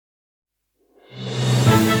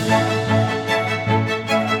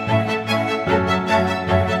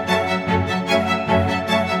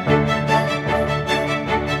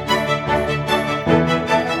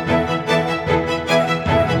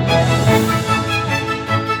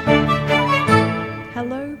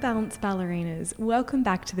ballerinas. Welcome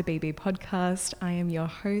back to the BB podcast. I am your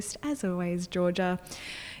host, as always, Georgia.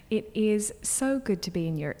 It is so good to be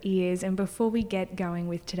in your ears. And before we get going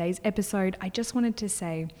with today's episode, I just wanted to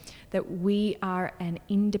say that we are an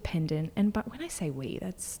independent, but when I say we,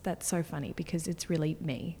 that's so funny because it's really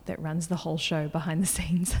me that runs the whole show behind the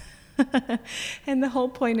scenes. And the whole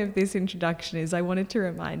point of this introduction is I wanted to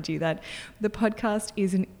remind you that the podcast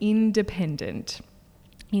is an independent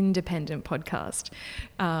podcast.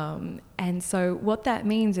 And so what that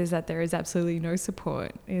means is that there is absolutely no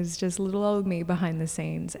support. It's just little old me behind the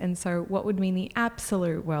scenes. And so what would mean the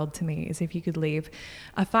absolute world to me is if you could leave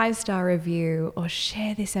a 5-star review or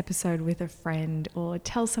share this episode with a friend or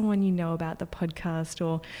tell someone you know about the podcast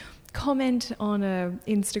or comment on a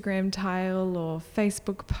Instagram tile or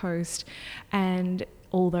Facebook post, and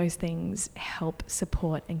all those things help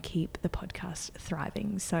support and keep the podcast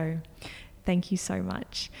thriving. So thank you so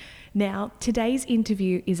much. Now, today's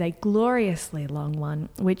interview is a gloriously long one,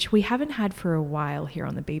 which we haven't had for a while here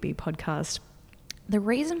on the BB podcast. The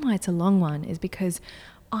reason why it's a long one is because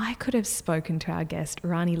I could have spoken to our guest,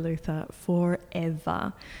 Rani Luther,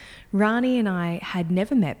 forever. Rani and I had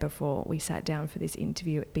never met before we sat down for this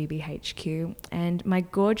interview at BBHQ, and my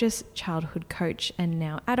gorgeous childhood coach and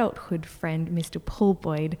now adulthood friend, Mr. Paul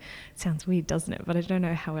Boyd, sounds weird, doesn't it? But I don't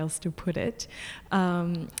know how else to put it.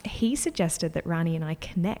 He suggested that Rani and I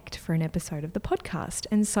connect for an episode of the podcast.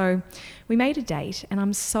 And so we made a date, and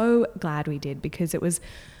I'm so glad we did because it was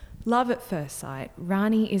love at first sight.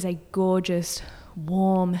 Rani is a gorgeous,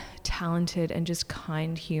 warm, talented, and just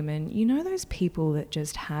kind human. You know those people that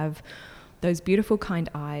just have those beautiful, kind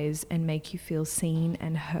eyes and make you feel seen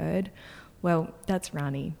and heard? Well, that's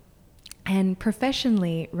Rani. And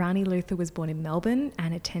professionally, Rani Luther was born in Melbourne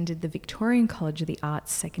and attended the Victorian College of the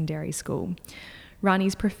Arts Secondary School.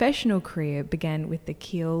 Rani's professional career began with the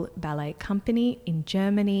Kiel Ballet Company in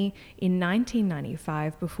Germany in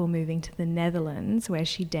 1995 before moving to the Netherlands, where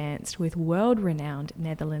she danced with world-renowned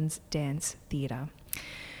Netherlands Dance Theatre.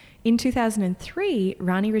 In 2003,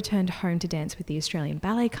 Rani returned home to dance with the Australian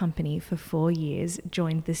Ballet Company for 4 years,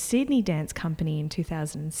 joined the Sydney Dance Company in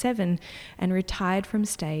 2007, and retired from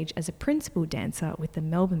stage as a principal dancer with the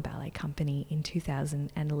Melbourne Ballet Company in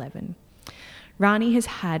 2011. Rani has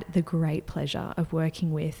had the great pleasure of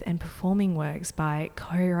working with and performing works by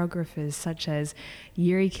choreographers such as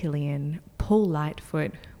Yuri Killian, Paul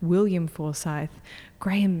Lightfoot, William Forsythe,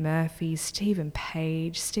 Graham Murphy, Stephen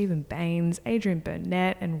Page, Stephen Baines, Adrian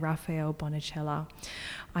Burnett, and Raphael Bonicella.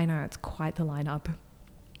 I know, it's quite the lineup.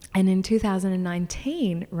 And in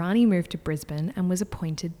 2019, Rani moved to Brisbane and was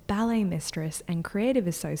appointed ballet mistress and creative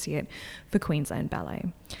associate for Queensland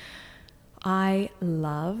Ballet. I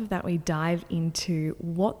love that we dive into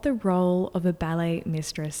what the role of a ballet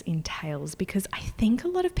mistress entails, because I think a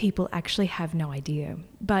lot of people actually have no idea,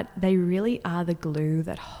 but they really are the glue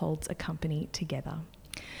that holds a company together.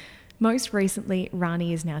 Most recently,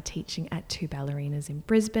 Rani is now teaching at 2 ballerinas in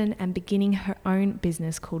Brisbane and beginning her own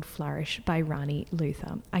business called Flourish by Rani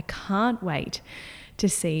Luther. I can't wait to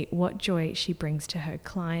see what joy she brings to her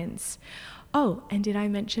clients. Oh, and did I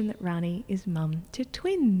mention that Rani is mum to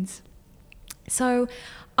twins? So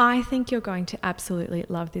I think you're going to absolutely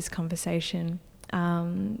love this conversation.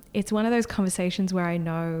 It's one of those conversations where I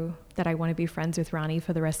know that I want to be friends with Rani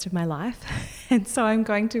for the rest of my life. And so I'm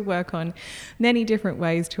going to work on many different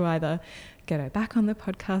ways to either get her back on the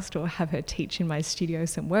podcast or have her teach in my studio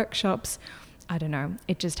some workshops. I don't know.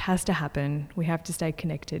 It just has to happen. We have to stay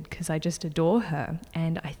connected because I just adore her,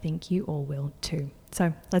 and I think you all will too.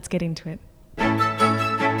 So let's get into it.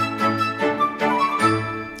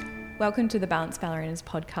 Welcome to the Balanced Ballerinas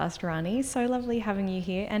podcast, Rani. So lovely having you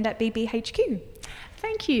here and at BBHQ.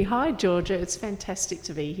 Thank you. Hi, Georgia. It's fantastic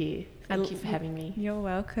to be here. Thank you for having me. You're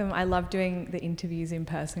welcome. I love doing the interviews in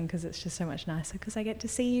person because it's just so much nicer because I get to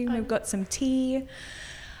see you. We've got some tea.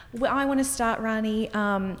 Well, I want to start, Rani,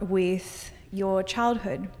 with your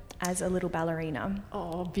childhood as a little ballerina.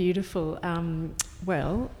 Oh, beautiful.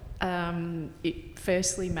 It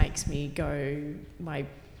firstly makes me go, my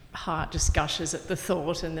heart just gushes at the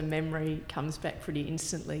thought, and the memory comes back pretty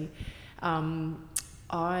instantly.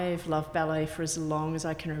 I've loved ballet for as long as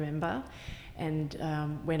I can remember, and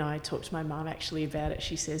when I talk to my mum actually about it,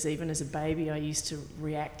 she says even as a baby I used to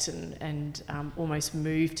react and almost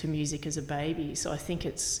move to music as a baby. So I think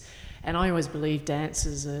and I always believe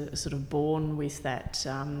dancers are sort of born with that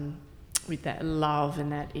love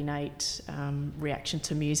and that innate reaction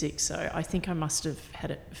to music. So I think I must have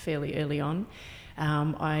had it fairly early on.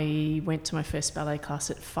 I went to my first ballet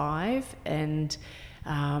class at 5, and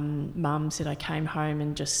Mum said I came home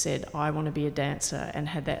and just said I want to be a dancer, and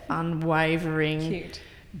had that unwavering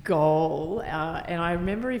goal. And I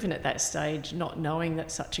remember even at that stage not knowing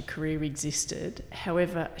that such a career existed.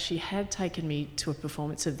 However, she had taken me to a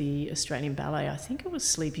performance of the Australian Ballet. I think it was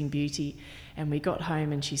Sleeping Beauty. And we got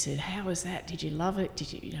home and she said, "How was that? Did you love it?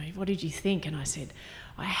 Did you, what did you think?" And I said,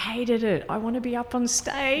 "I hated it. I want to be up on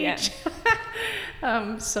stage."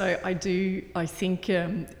 Yeah. So I think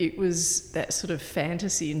it was that sort of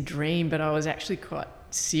fantasy and dream, but I was actually quite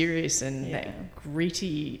serious, and that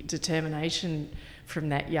gritty determination from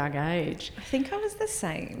that young age. I think I was the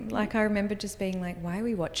same. Like, I remember just being like, why are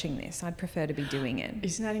we watching this? I'd prefer to be doing it.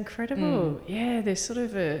 Isn't that incredible? Yeah, there's sort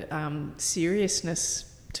of a seriousness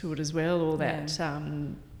to it as well, or that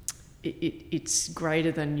it's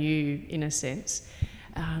greater than you in a sense.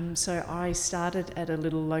 So I started at a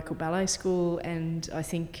little local ballet school, and I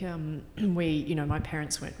think my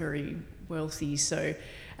parents weren't very wealthy, so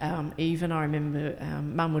even I remember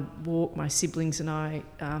Mum would walk my siblings and I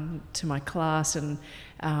to my class, and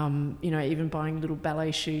even buying little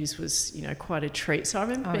ballet shoes was quite a treat. So I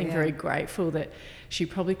remember being very grateful that she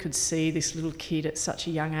probably could see this little kid at such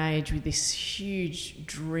a young age with this huge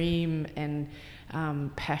dream and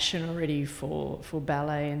passion already for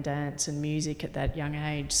ballet and dance and music at that young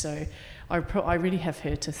age. So I really have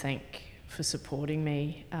her to thank for supporting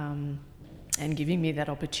me and giving me that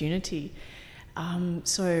opportunity.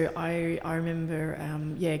 So I remember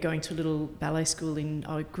going to a little ballet school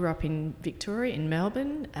I grew up in Victoria, in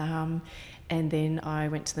Melbourne, and then I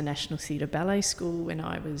went to the National Theatre Ballet School when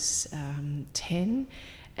I was 10,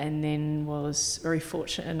 and then was very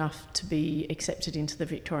fortunate enough to be accepted into the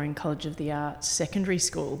Victorian College of the Arts secondary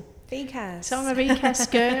school. VCAS. So I'm a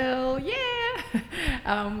VCAS girl,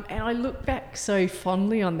 yeah. And I look back so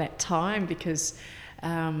fondly on that time because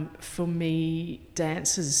for me,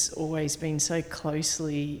 dance has always been so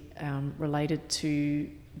closely related to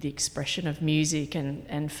the expression of music,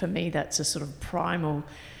 and for me that's a sort of primal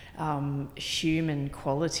human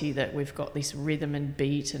quality, that we've got this rhythm and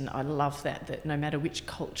beat, and I love that no matter which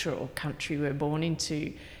culture or country we're born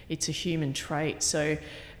into, it's a human trait. So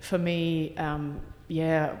for me,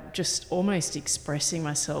 just almost expressing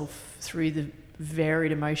myself through the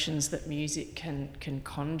varied emotions that music can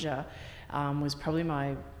conjure was probably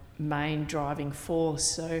my main driving force.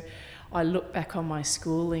 So I look back on my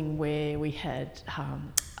schooling where we had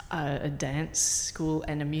a dance school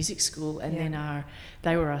and a music school, and then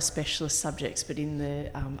they were our specialist subjects, but in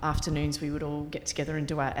the afternoons we would all get together and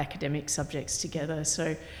do our academic subjects together.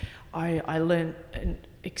 So I learned an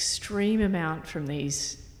extreme amount from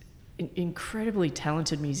these incredibly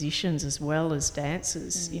talented musicians as well as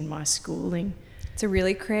dancers in my schooling. It's a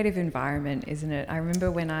really creative environment, isn't it? I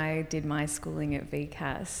remember when I did my schooling at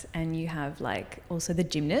VCAS, and you have also the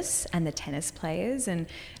gymnasts and the tennis players and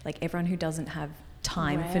everyone who doesn't have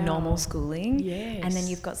time for normal schooling. Yes. And then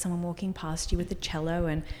you've got someone walking past you with a cello,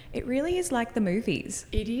 and it really is like the movies.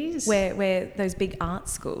 It is. Where those big art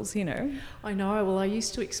schools, I know. Well, I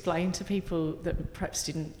used to explain to people that perhaps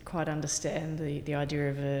didn't quite understand the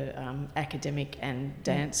idea of a academic and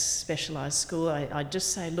dance specialised school. I'd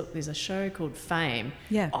just say, look, there's a show called Fame.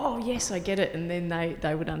 Yeah. Oh, yes, I get it. And then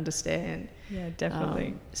they would understand. Yeah,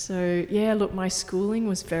 definitely. Look, my schooling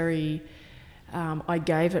was very... I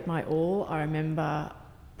gave it my all. I remember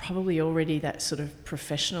probably already that sort of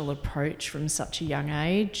professional approach from such a young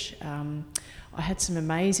age. I had some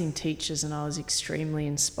amazing teachers and I was extremely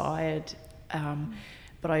inspired.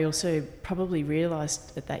 But I also probably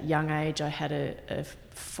realised at that young age I had a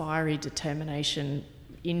fiery determination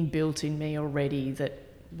inbuilt in me already that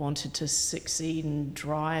wanted to succeed and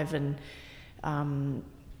drive, and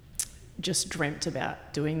just dreamt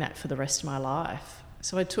about doing that for the rest of my life.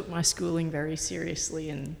 So I took my schooling very seriously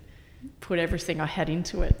and put everything I had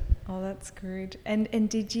into it. Oh, that's good. And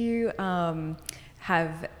did you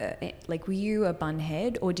have, were you a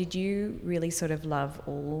bunhead, or did you really sort of love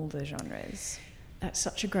all the genres? That's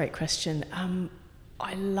such a great question.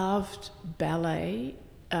 I loved ballet,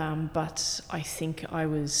 but I think I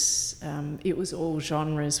was, it was all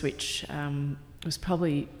genres, which was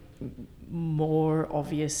probably more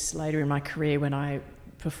obvious later in my career when I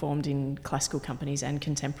performed in classical companies and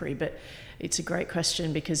contemporary. But it's a great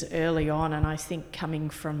question because early on, and I think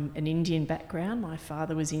coming from an Indian background, my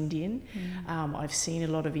father was Indian, I've seen a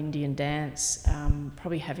lot of Indian dance,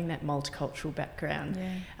 probably having that multicultural background.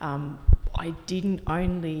 I didn't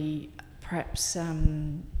only, perhaps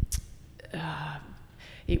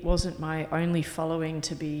it wasn't my only following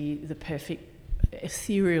to be the perfect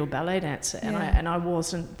ethereal ballet dancer, and I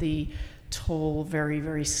wasn't the tall, very,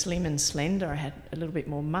 very slim and slender. I had a little bit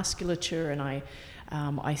more musculature, and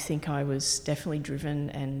I think I was definitely driven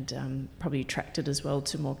and probably attracted as well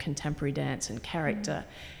to more contemporary dance and character.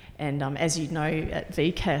 And as you know, at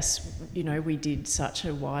VCAS, you know, we did such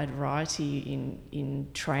a wide variety in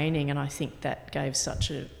training, and I think that gave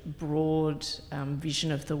such a broad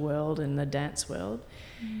vision of the world and the dance world.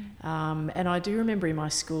 And I do remember in my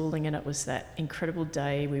schooling, and it was that incredible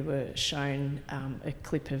day we were shown a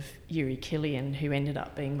clip of Yuri Killian, who ended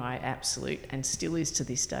up being my absolute, and still is to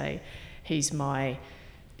this day, he's my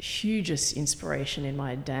hugest inspiration in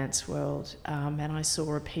my dance world. And I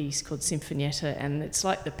saw a piece called Sinfonietta, and it's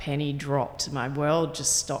like the penny dropped. My world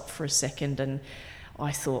just stopped for a second, and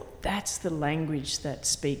I thought, that's the language that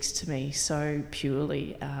speaks to me so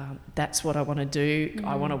purely. That's what I want to do.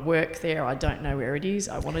 I want to work there. I don't know where it is.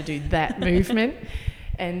 I want to do that movement.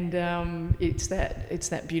 And it's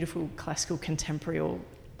that beautiful classical contemporary, or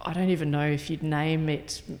I don't even know if you'd name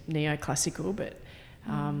it neoclassical, but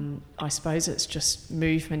I suppose it's just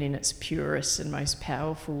movement in its purest and most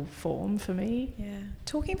powerful form for me. Yeah.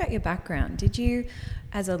 Talking about your background, did you,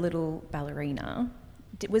 as a little ballerina,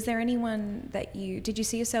 was there anyone that did you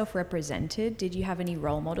see yourself represented? Did you have any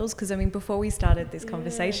role models? Because, I mean, before we started this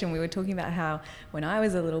conversation, we were talking about how when I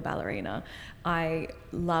was a little ballerina, I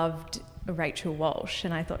loved Rachel Walsh,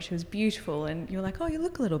 and I thought she was beautiful, and you're like, oh, you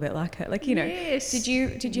look a little bit like her. Like, you know, yes. Did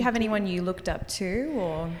you have anyone you looked up to,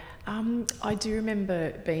 or? I do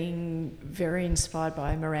remember being very inspired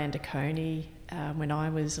by Miranda Coney when I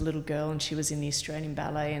was a little girl, and she was in the Australian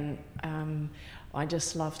Ballet, and I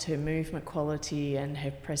just loved her movement quality and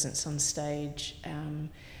her presence on stage.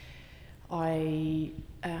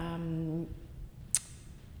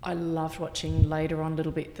 I loved watching later on a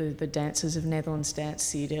little bit the dancers of Netherlands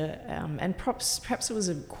Dance Theatre, and perhaps it was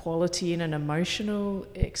a quality and an emotional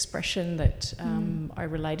expression that I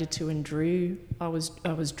related to and I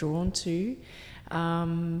was drawn to.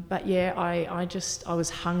 But yeah, I was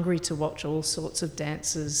hungry to watch all sorts of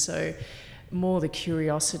dances, so more the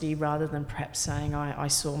curiosity rather than perhaps saying I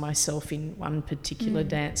saw myself in one particular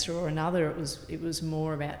dancer or another. It was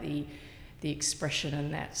more about the expression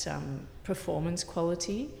and that performance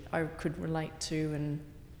quality I could relate to, and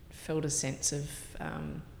felt a sense of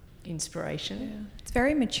inspiration. Yeah. It's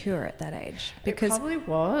very mature at that age. Because it probably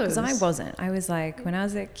was. Because I wasn't. I was like, when I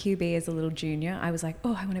was at QB as a little junior, I was like,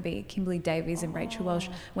 oh, I want to be Kimberly Davies and Rachel Welsh.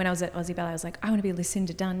 When I was at Aussie Ballet, I was like, I want to be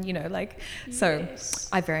Lucinda Dunn, you know, like, so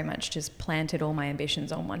I very much just planted all my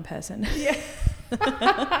ambitions on one person. Yeah.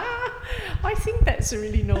 I think that's a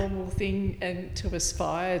really normal thing, and to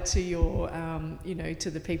aspire to your,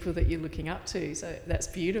 to the people that you're looking up to. So that's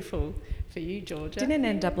beautiful for you, Georgia. Didn't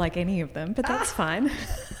end up like any of them, but that's fine.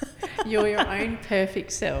 You're your own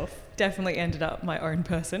perfect self. Definitely ended up my own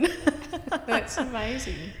person. That's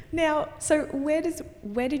amazing. Now, so where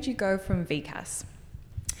did you go from VCAS?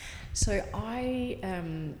 So I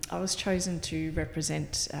was chosen to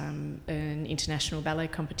represent an international ballet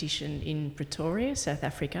competition in Pretoria, South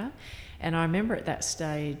Africa, and I remember at that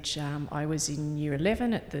stage I was in year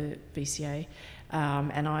 11 at the VCA,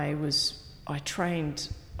 and I trained.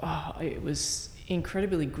 It was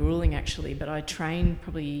incredibly grueling actually, but I trained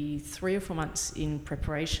probably 3 or 4 months in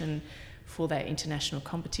preparation for that international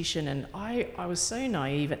competition, and I was so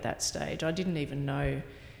naive at that stage. I didn't even know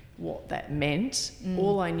what that meant.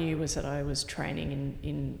 All I knew was that I was training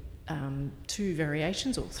in 2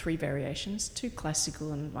 variations or 3 variations, 2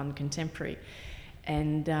 classical and 1 contemporary.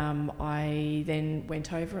 And I then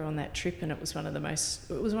went over on that trip, and it was one of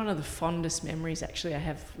the fondest memories actually I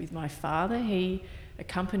have with my father. He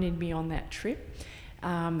accompanied me on that trip,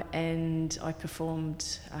 and I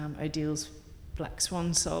performed Odil's Black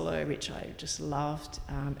Swan solo, which I just loved,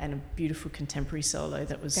 and a beautiful contemporary solo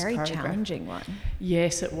that was very choreographed. Challenging one.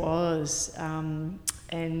 Yes, it was.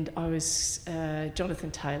 And I was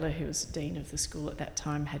Jonathan Taylor, who was dean of the school at that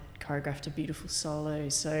time, had choreographed a beautiful solo.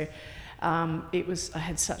 So I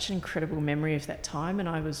had such an incredible memory of that time, and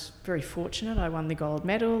I was very fortunate. I won the gold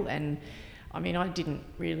medal, and I mean, I didn't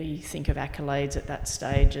really think of accolades at that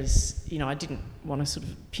stage as, you know, I didn't want to sort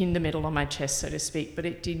of pin the medal on my chest, so to speak, but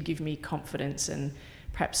it did give me confidence and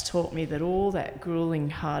perhaps taught me that all that grueling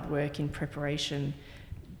hard work in preparation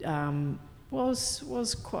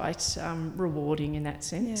was quite rewarding in that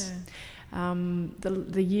sense. Yeah.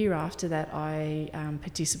 The year after that, I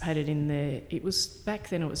participated in back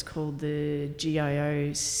then it was called the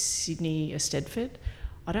GIO Sydney Eisteddfod.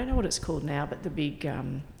 I don't know what it's called now, but the big...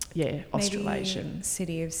 Australasian. Maybe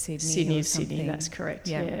City of Sydney. Sydney of Sydney, that's correct.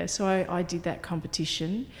 Yeah. So I did that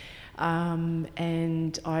competition,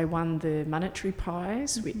 and I won the monetary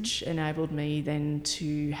prize, which enabled me then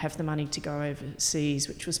to have the money to go overseas,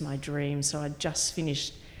 which was my dream. So I'd just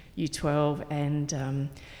finished Year 12, and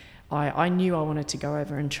I knew I wanted to go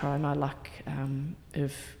over and try my luck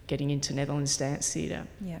of getting into Netherlands Dance Theatre.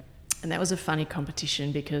 Yeah. And that was a funny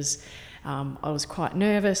competition because I was quite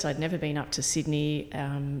nervous. I'd never been up to Sydney,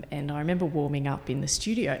 and I remember warming up in the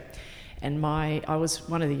studio. And I was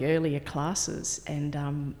one of the earlier classes,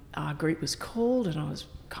 and our group was called, and I was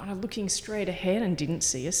kind of looking straight ahead and didn't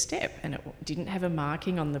see a step, and it didn't have a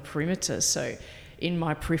marking on the perimeter. So in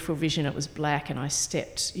my peripheral vision, it was black, and I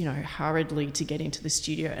stepped, hurriedly to get into the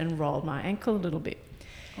studio and rolled my ankle a little bit.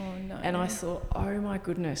 Oh no. And I thought, oh my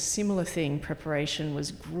goodness, similar thing. Preparation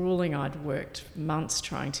was grueling. I'd worked months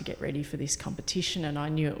trying to get ready for this competition, and I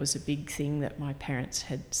knew it was a big thing that my parents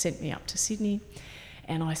had sent me up to Sydney.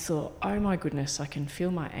 And I thought, oh my goodness, I can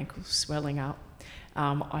feel my ankles swelling up.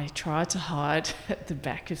 I tried to hide at the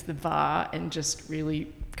back of the bar and just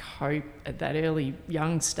really cope at that early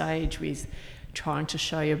young stage with trying to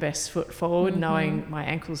show your best foot forward, knowing my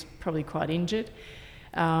ankle's probably quite injured.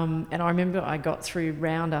 And I remember I got through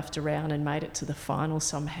round after round and made it to the final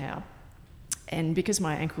somehow. And because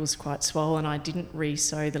my ankle was quite swollen, I didn't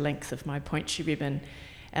re-sew the length of my pointy ribbon.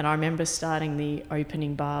 And I remember starting the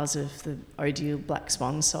opening bars of the Odile Black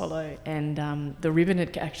Swan solo, and the ribbon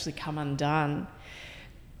had actually come undone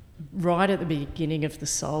right at the beginning of the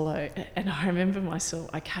solo. And I remember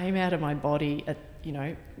I came out of my body at,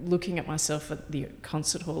 looking at myself at the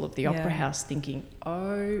concert hall of the Opera House thinking,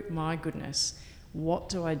 oh my goodness, what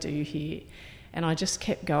do I do here? And I just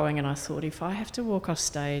kept going, and I thought, if I have to walk off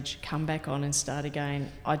stage, come back on and start again,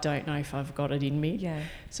 I don't know if I've got it in me. Yeah.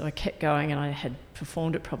 So I kept going, and I had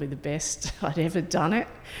performed it probably the best I'd ever done it.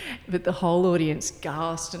 But the whole audience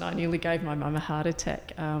gasped, and I nearly gave my mum a heart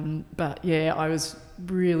attack. But yeah, I was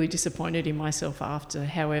really disappointed in myself after.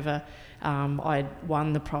 However, I'd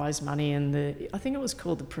won the prize money, and I think it was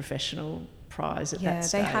called the professional prize at that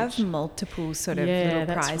stage. Yeah, they have multiple sort of little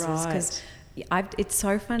prizes because... it's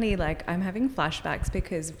so funny, like I'm having flashbacks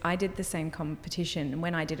because I did the same competition.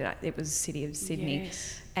 When I did it, it was City of Sydney.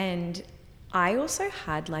 Yes. And I also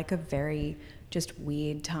had like a very just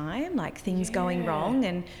weird time, like things going wrong.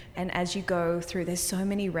 And as you go through, there's so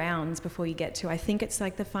many rounds before you get to, I think it's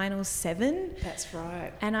like the final 7. That's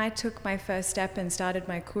right. And I took my first step and started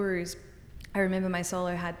my kurus. I remember my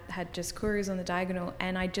solo had just kurus on the diagonal,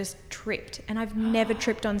 and I just tripped, and I've never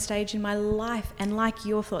tripped on stage in my life. And like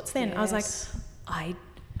your thoughts then, I was like,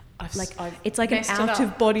 it's like an out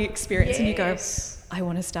of body experience, and you go, I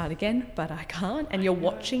want to start again, but I can't. And you're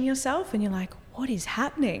watching yourself, and you're like, what is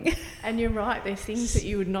happening? And you're right, they're things that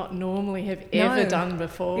you would not normally have ever done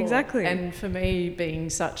before. Exactly. And for me, being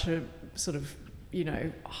such a sort of,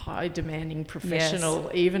 high demanding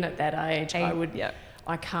professional, even at that age,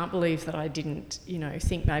 I can't believe that I didn't,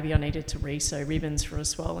 think maybe I needed to re-sew ribbons for a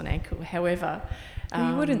swollen ankle. However...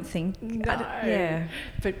 you wouldn't think. No.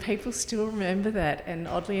 But people still remember that. And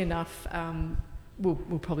oddly enough,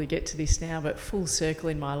 we'll probably get to this now, but full circle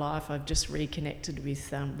in my life, I've just reconnected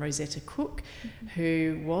with Rosetta Cook,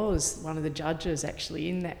 who was one of the judges actually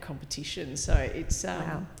in that competition. So it's,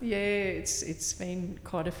 it's been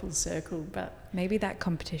quite a full circle. But maybe that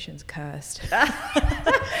competition's cursed.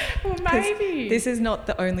 Well, maybe. This is not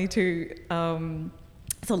the only two...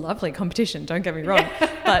 it's a lovely competition, don't get me wrong,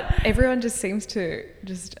 but everyone just seems to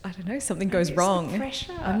I don't know, something goes wrong. The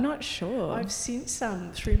pressure. I'm not sure. I've since,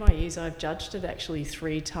 through my years, I've judged it actually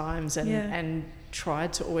 3 times and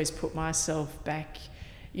tried to always put myself back,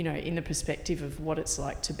 in the perspective of what it's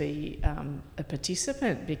like to be a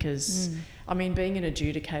participant, because, being an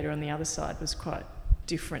adjudicator on the other side was quite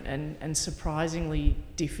different and surprisingly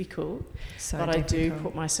difficult. But I do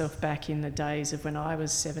put myself back in the days of when I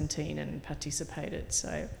was 17 and participated.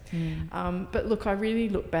 So, but look, I really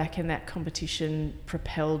look back, and that competition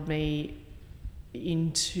propelled me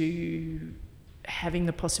into having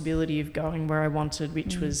the possibility of going where I wanted,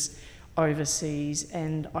 which was overseas.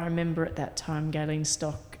 And I remember at that time, Galen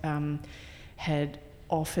Stock had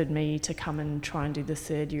offered me to come and try and do the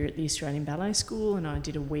 3rd year at the Australian Ballet School, and I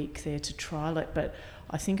did a week there to trial it. But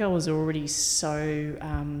I think I was already so,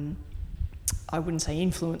 I wouldn't say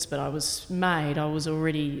influenced, but I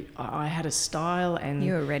had a style, and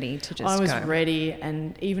you were ready to just I was ready.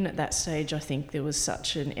 And even at that stage, I think there was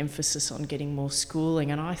such an emphasis on getting more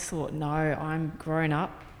schooling, and I thought, no, I'm grown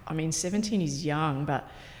up. 17 is young, but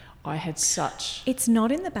I had such... It's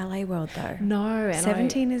not in the ballet world though. No. And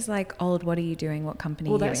 17 is like old, what are you doing? What company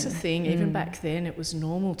are you in? Well, that's the thing. Even back then, it was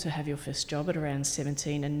normal to have your first job at around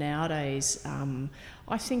 17. And nowadays,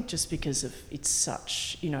 I think just because of it's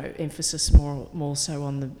such, emphasis more so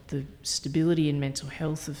on the stability and mental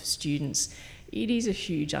health of students, it is a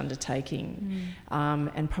huge undertaking.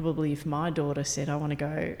 And probably if my daughter said, I want to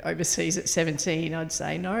go overseas at 17, I'd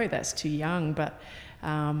say, no, that's too young. But...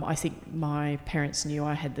 I think my parents knew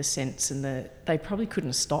I had the sense, and they probably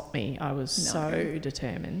couldn't stop me. I was so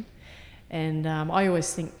determined. And I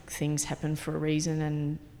always think things happen for a reason,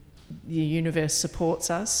 and the universe supports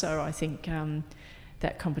us. So I think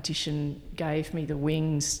that competition gave me the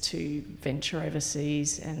wings to venture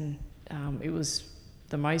overseas, and it was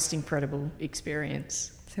the most incredible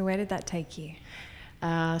experience. So where did that take you?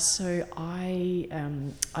 So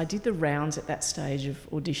I did the rounds at that stage of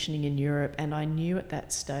auditioning in Europe, and I knew at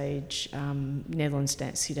that stage Netherlands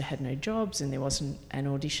Dance Theatre had no jobs, and there wasn't an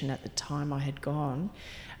audition at the time I had gone.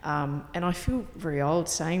 And I feel very old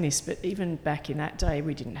saying this, but even back in that day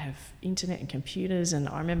we didn't have internet and computers, and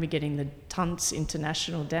I remember getting the Tunts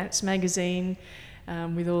International Dance magazine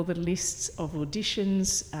with all the lists of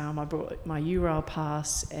auditions. I brought my Eurail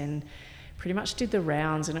pass and pretty much did the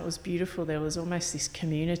rounds, and it was beautiful. There was almost this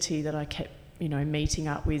community that I kept, meeting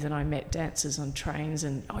up with, and I met dancers on trains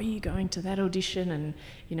and, are you going to that audition? And,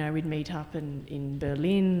 we'd meet up in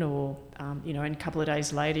Berlin, or, and a couple of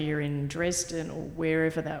days later you're in Dresden or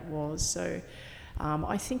wherever that was. So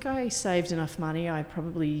I think I saved enough money. I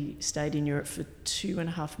probably stayed in Europe for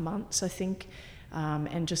 2.5 months, I think,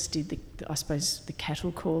 and just did the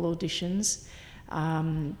cattle call auditions.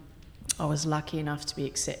 I was lucky enough to be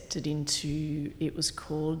accepted into, it was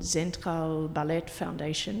called Central Ballet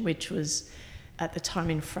Foundation, which was at the time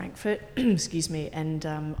in Frankfurt, excuse me, and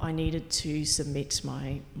I needed to submit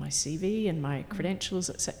my CV and my credentials,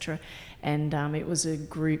 etc. And it was a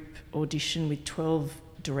group audition with 12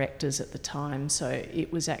 directors at the time, so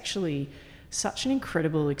it was actually such an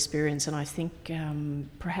incredible experience, and I think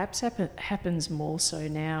perhaps happens more so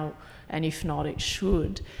now, and if not, it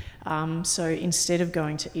should. So instead of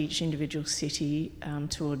going to each individual city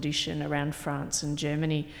to audition around France and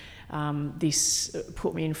Germany, this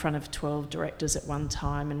put me in front of 12 directors at one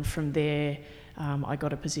time, and from there I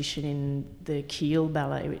got a position in the Kiel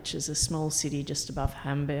Ballet, which is a small city just above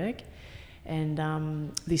Hamburg.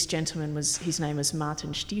 And this gentleman his name was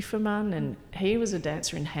Martin Stiefermann, and he was a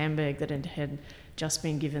dancer in Hamburg that had just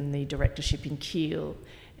been given the directorship in Kiel,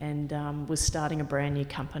 and was starting a brand new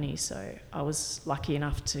company. So I was lucky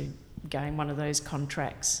enough to gain one of those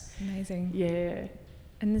contracts. Amazing. Yeah.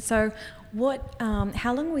 And so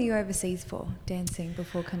how long were you overseas for, dancing,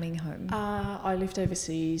 before coming home? I lived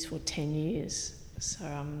overseas for 10 years. So,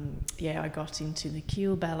 I got into the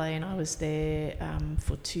Kiel Ballet, and I was there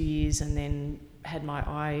for 2 years, and then had my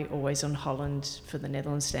eye always on Holland for the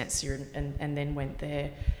Netherlands Dance Theatre, and then went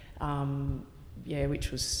there,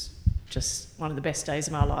 which was just one of the best days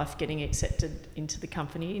of my life, getting accepted into the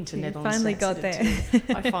company, into Netherlands finally Dance got Theatre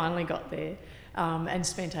there. I finally got there, and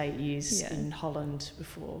spent 8 years in Holland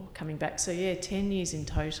before coming back. So, 10 years in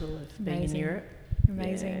total of being in Europe.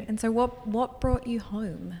 Amazing. Yeah. And so what brought you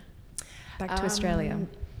home? Back to Australia?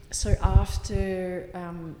 So after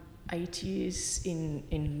 8 years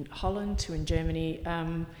in Holland, 2 in Germany,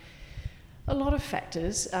 a lot of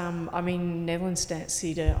factors. Netherlands Dance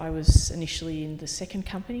Theatre, I was initially in the second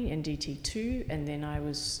company, NDT2, and then I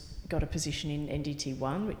got a position in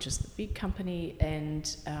NDT1, which is the big company,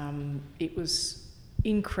 and it was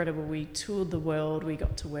incredible. We toured the world. We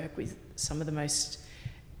got to work with some of the most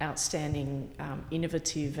outstanding,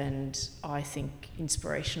 innovative, and I think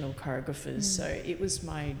inspirational choreographers. So it was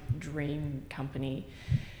my dream company.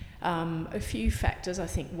 A few factors, I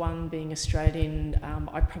think one being Australian,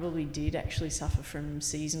 I probably did actually suffer from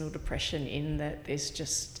seasonal depression, in that there's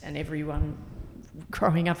just, and everyone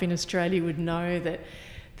growing up in Australia would know that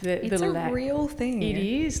it's a real thing. It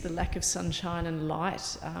is. The lack of sunshine and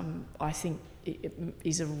light, I think, it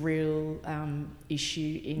is a real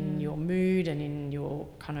issue in your mood and in your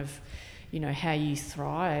kind of, how you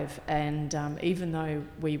thrive. And even though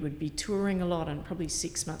we would be touring a lot, and probably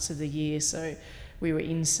 6 months of the year, so we were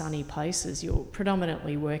in sunny places, you're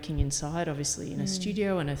predominantly working inside, obviously, in a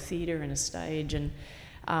studio and a theatre and a stage, and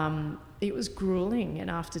it was gruelling.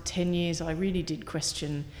 And after 10 years, I really did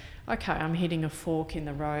question, okay, I'm hitting a fork in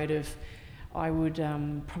the road of, I would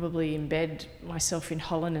probably embed myself in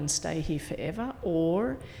Holland and stay here forever,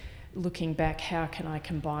 or looking back, how can I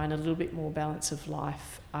combine a little bit more balance of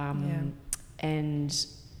life? And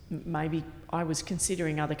maybe I was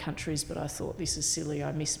considering other countries, but I thought, this is silly.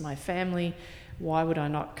 I miss my family. Why would I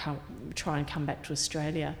not try and come back to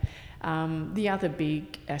Australia? The other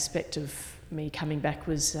big aspect of me coming back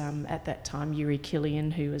was, at that time, Yuri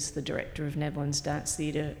Killian, who was the director of Netherlands Dance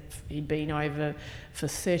Theatre. He'd been over for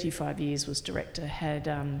 35 years, was director,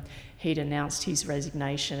 he'd announced his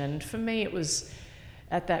resignation. And for me, it was,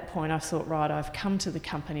 at that point, I thought, right, I've come to the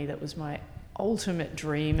company that was my ultimate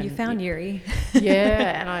dream. You found Yuri.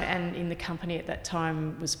 And in the company at that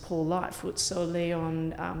time was Paul Lightfoot, Sol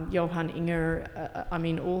Leon, Johan Inger,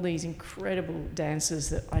 all these incredible dancers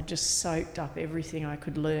that I just soaked up everything I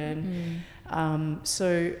could learn.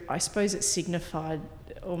 So I suppose it signified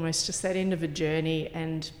almost just that end of a journey,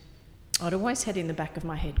 and I'd always had in the back of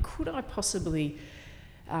my head, could I possibly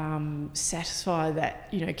satisfy that,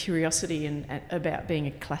 you know, curiosity and about being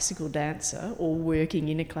a classical dancer or working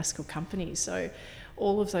in a classical company? So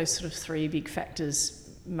all of those sort of three big factors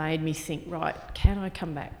made me think, right, can I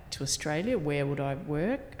come back to Australia? Where would I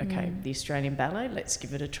work? Okay, the Australian Ballet, let's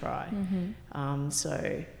give it a try.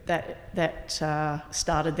 So that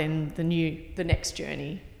started then the next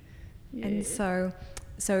journey. Yeah. And so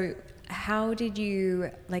how did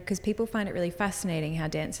you, like, because people find it really fascinating how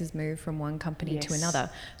dancers move from one company to another.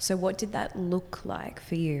 So what did that look like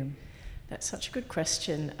for you? That's such a good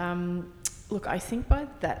question. Look, I think by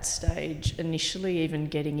that stage, initially even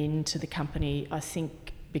getting into the company, I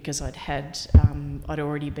think because I'd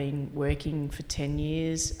already been working for 10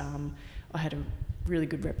 years, I had a really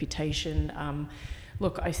good reputation.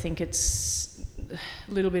 Look, I think it's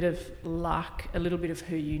a little bit of luck, a little bit of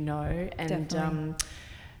who you know, and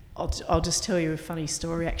I'll just tell you a funny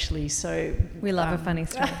story, actually. So we love a funny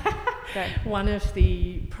story. One of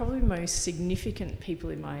the probably most significant people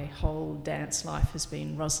in my whole dance life has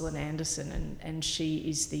been Rosalind Anderson, and she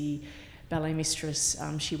is the ballet mistress.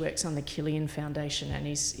 She works on the Killian Foundation and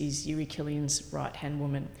is Yuri Killian's right-hand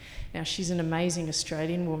woman. Now, she's an amazing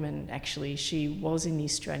Australian woman, actually. She was in the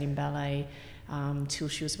Australian Ballet till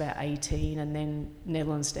she was about 18, and then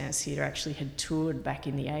Netherlands Dance Theatre actually had toured back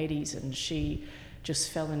in the 80s, and she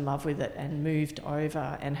just fell in love with it and moved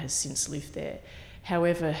over and has since lived there.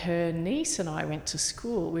 However, her niece and I went to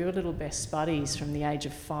school. We were little best buddies from the age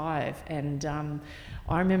of 5, and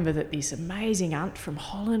I remember that this amazing aunt from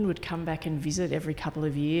Holland would come back and visit every couple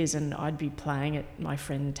of years, and I'd be playing at my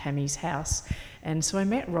friend Tammy's house. And so I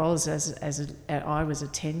met Ros as I was a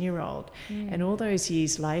 10-year-old. And all those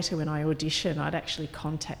years later, when I auditioned, I'd actually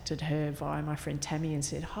contacted her via my friend Tammy and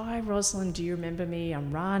said, "Hi, Rosalind, do you remember me?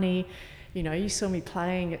 I'm Rani. You know, you saw me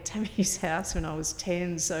playing at Tammy's house when I was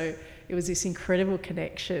 10." So it was this incredible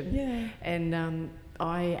connection. Yeah. And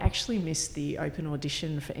I actually missed the open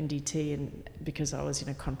audition for NDT, and because I was in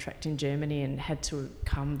a contract in Germany and had to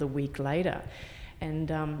come the week later.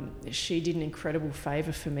 And she did an incredible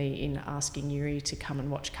favour for me in asking Yuri to come and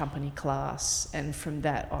watch company class, and from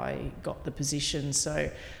that I got the position. So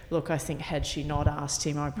look, I think had she not asked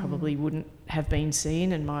him, I probably wouldn't have been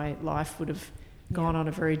seen, and my life would have gone on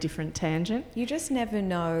a very different tangent. You just never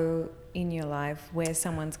know in your life where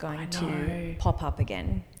someone's going to pop up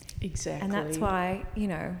again. Exactly. And that's why, you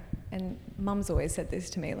know, and Mum's always said this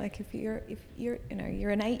to me, like if you're you know,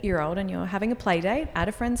 you're an 8-year-old and you're having a play date at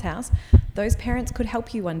a friend's house, those parents could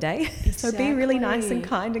help you one day. Exactly. So be really nice and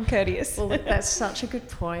kind and courteous. Well, that's such a good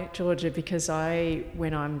point, Georgia, because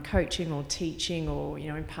when I'm coaching or teaching or, you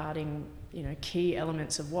know, imparting, you know, key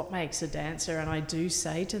elements of what makes a dancer, and I do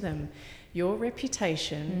say to them, your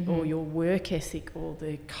reputation or your work ethic or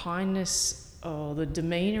the kindness or the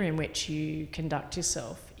demeanour in which you conduct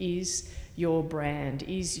yourself is your brand,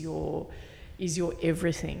 is your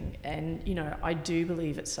everything. And, you know, I do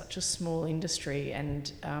believe it's such a small industry,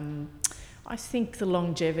 and I think the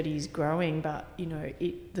longevity is growing, but, you know,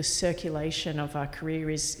 the circulation of our career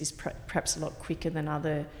is perhaps a lot quicker than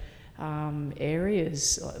other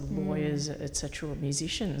areas, like lawyers, etc., or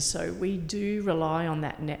musicians. So we do rely on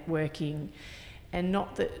that networking, and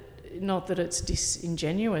not that it's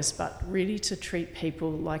disingenuous, but really to treat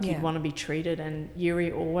people like you'd want to be treated. And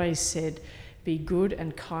Yuri always said, be good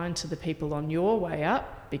and kind to the people on your way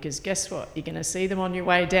up, because guess what? You're going to see them on your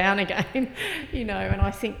way down again, you know. And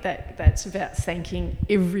I think that's about thanking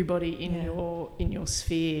everybody in your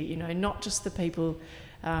sphere, you know, not just the people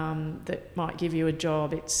that might give you a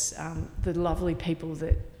job. It's the lovely people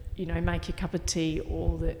that, you know, make your cup of tea,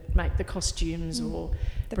 or that make the costumes, or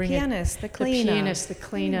the pianist, the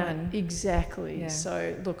cleaner. Exactly. Yeah.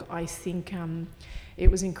 So look, I think it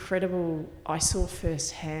was incredible. I saw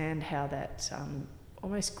firsthand how that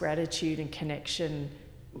almost gratitude and connection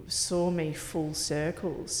saw me full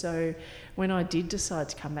circle. So when I did decide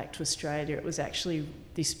to come back to Australia, it was actually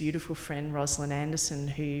this beautiful friend, Rosalind Anderson,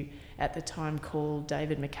 who at the time called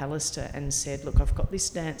David McAllister and said, look, I've got this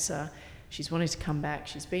dancer. She's wanted to come back.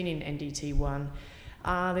 She's been in NDT1.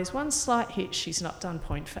 There's one slight hitch. She's not done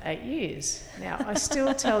point for 8 years. Now, I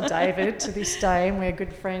still tell David to this day, and we're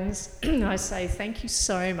good friends, I say, thank you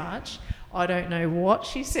so much. I don't know what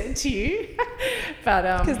she said to you,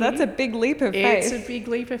 but... Because that's a big leap of faith. It's a big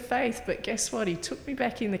leap of faith, but guess what? He took me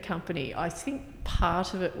back in the company. I think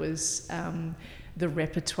part of it was the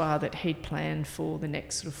repertoire that he'd planned for the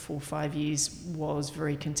next sort of 4 or 5 years was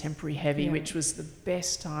very contemporary heavy, which was the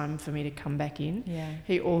best time for me to come back in. Yeah.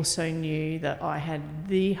 He also knew that I had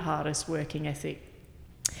the hardest working ethic,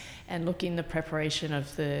 And look, in the preparation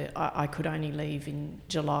of I could only leave in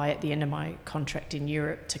July at the end of my contract in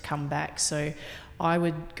Europe to come back. So I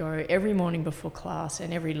would go every morning before class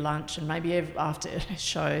and every lunch and maybe after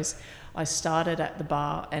shows. I started at the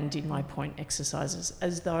bar and did my point exercises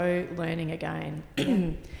as though learning again.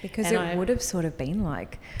 Because it would have sort of been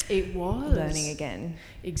like it was learning again.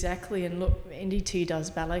 Exactly. And look, NDT does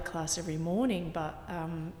ballet class every morning, but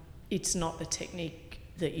it's not the technique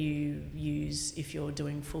that you use if you're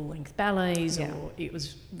doing full-length ballets, or it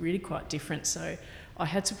was really quite different. So I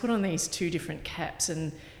had to put on these two different caps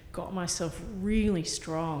and got myself really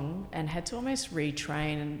strong and had to almost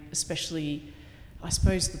retrain, and especially I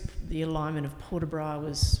suppose the alignment of port de bras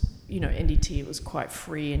was, NDT, it was quite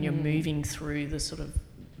free and you're moving through the sort of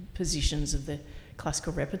positions of the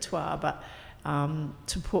classical repertoire, but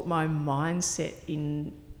to put my mindset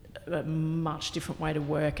in a much different way to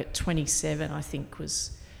work at 27, I think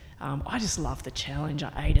was, I just loved the challenge.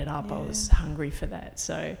 I ate it up. Yeah. I was hungry for that.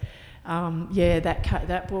 So,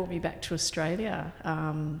 that brought me back to Australia.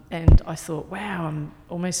 And I thought, wow, I'm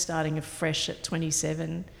almost starting afresh at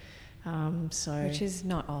 27. Which is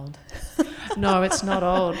not old. No, it's not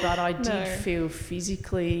old, but I did feel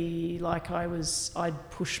physically like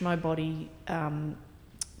I'd pushed my body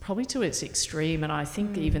probably to its extreme, and I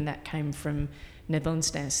think even that came from Netherlands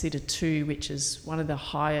Dance Theatre 2, which is one of the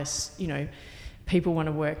highest, people want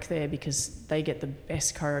to work there because they get the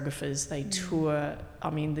best choreographers, they tour. I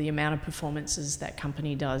mean, the amount of performances that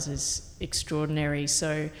company does is extraordinary.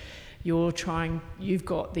 So you've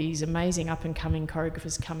got these amazing up-and-coming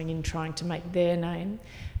choreographers coming in trying to make their name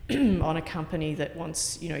on a company that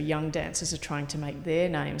wants, young dancers are trying to make their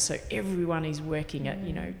name. So everyone is working at,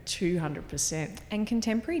 200%. And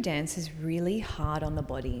contemporary dance is really hard on the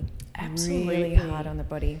body. Absolutely. Really hard on the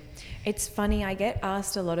body. It's funny, I get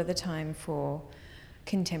asked a lot of the time for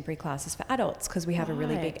contemporary classes for adults because we have a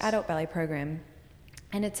really big adult ballet program.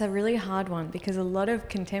 And it's a really hard one because a lot of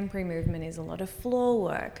contemporary movement is a lot of floor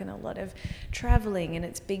work and a lot of travelling, and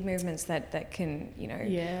it's big movements that can,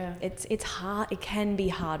 it's hard. It can be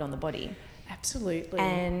hard on the body. Absolutely.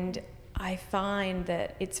 And I find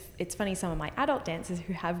that it's funny, some of my adult dancers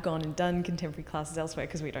who have gone and done contemporary classes elsewhere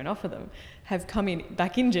because we don't offer them have come in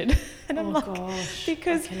back injured. And I'm like, gosh,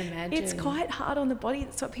 because I can imagine. It's quite hard on the body.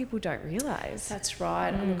 That's what people don't realise. That's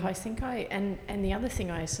right. Look, I think and the other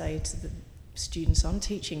thing I say to the students I'm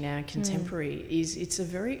teaching now in contemporary is it's a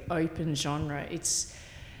very open genre. It's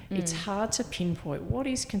hard to pinpoint what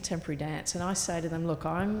is contemporary dance, and I say to them, look,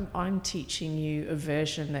 I'm teaching you a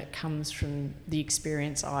version that comes from the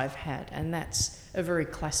experience I've had, and that's a very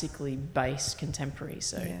classically based contemporary.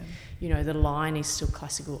 So the line is still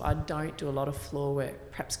classical. I don't do a lot of floor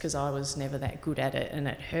work, perhaps because I was never that good at it and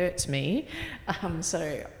it hurts me,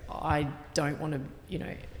 so I don't want to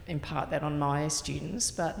impart that on my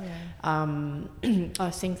students, but I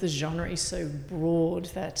think the genre is so broad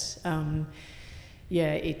that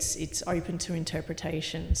it's open to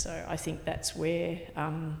interpretation. So I think that's where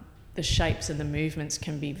the shapes and the movements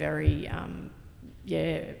can be very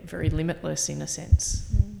very limitless in a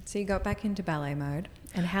sense. So you got back into ballet mode,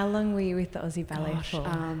 and how long were you with the Aussie Ballet for?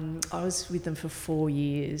 I was with them for 4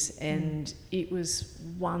 years, and it was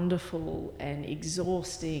wonderful and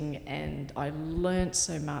exhausting, and I learnt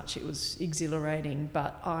so much. It was exhilarating,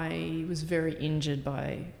 but I was very injured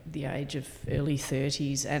by the age of early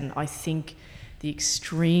 30s, and I think the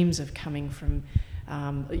extremes of coming from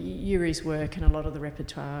Yuri's work and a lot of the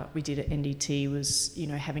repertoire we did at NDT was,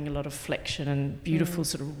 having a lot of flexion and beautiful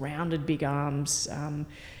sort of rounded big arms,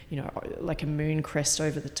 like a moon crest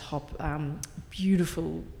over the top,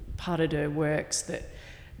 beautiful pas de deux works that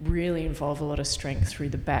really involve a lot of strength through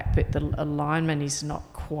the back, but the alignment is not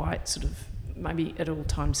quite sort of maybe at all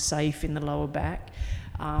times safe in the lower back.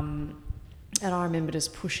 And I remember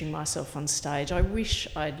just pushing myself on stage. I wish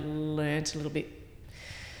I'd learnt a little bit.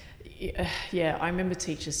 I remember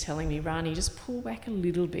teachers telling me, Rani, just pull back a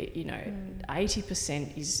little bit,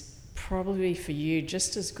 80% is probably for you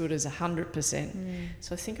just as good as 100%.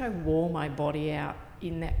 So I think I wore my body out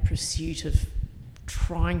in that pursuit of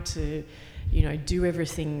trying to, do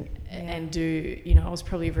everything and do, I was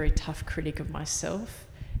probably a very tough critic of myself,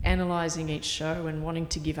 analysing each show and wanting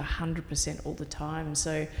to give 100% all the time.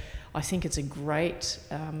 So I think it's a great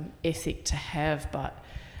ethic to have, but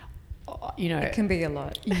it can be a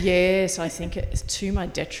lot. Yes, I think it's to my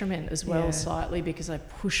detriment as well, slightly, because I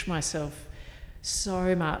push myself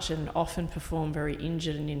so much and often perform very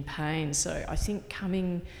injured and in pain. So I think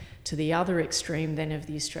coming to the other extreme then of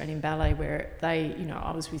the Australian Ballet, where they,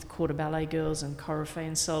 I was with quarter ballet girls and choreography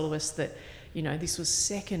and soloists that, this was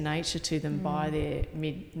second nature to them by their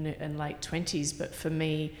mid and late 20s. But for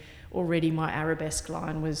me, already my arabesque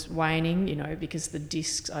line was waning, you know, because the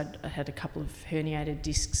discs, I had a couple of herniated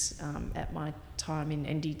discs at my time in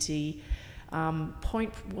NDT.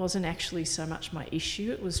 Point wasn't actually so much my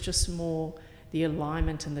issue, it was just more the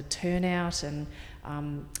alignment and the turnout, and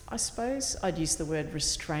I suppose I'd use the word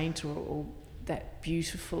restraint or that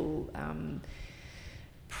beautiful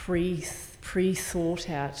pre-thought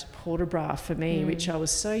out port de bras for me, which I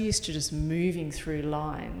was so used to just moving through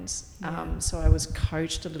lines. So I was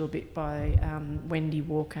coached a little bit by Wendy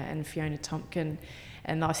Walker and Fiona Tompkin,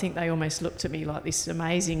 and I think they almost looked at me like this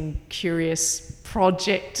amazing, curious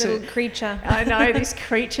project. Little creature. I know, this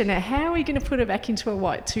creature. Now, how are we going to put her back into a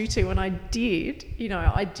white tutu? And I did, you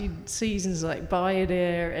know, I did seasons like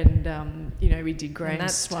Bayadere and, you know, we did Graham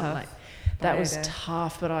Swan. Like, that was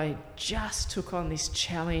tough, but I just took on this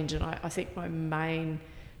challenge, and I think my main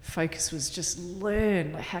focus was just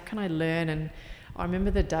learn. Like, how can I learn? And I remember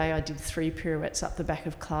the day I did 3 pirouettes up the back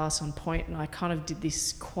of class on point, and I kind of did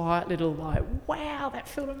this quiet little like, wow, that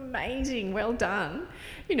felt amazing, well done.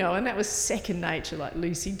 You know, and that was second nature, like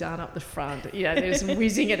Lucy Dunn up the front. You know, they was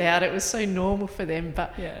whizzing it out. It was so normal for them.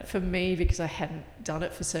 But for me, because I hadn't done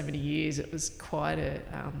it for so many years, it was quite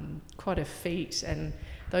a feat. And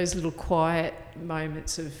those little quiet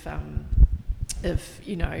moments of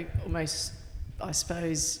you know, almost, I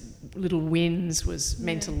suppose, little wins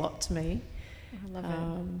meant a lot to me. I love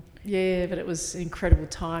it. Yeah, but it was an incredible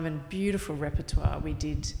time and beautiful repertoire. We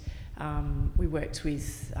did, we worked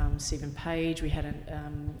with Stephen Page. We had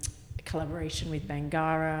a collaboration with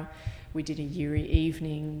Bangara. We did a Yuri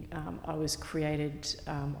evening. I was created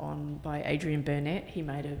by Adrian Burnett. He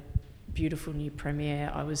made a beautiful new premiere.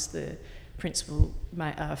 I was the principal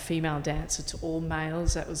female dancer to all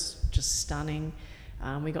males. That was just stunning.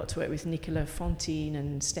 We got to work with Nicola Fontaine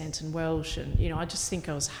and Stanton Welsh, and you know, I just think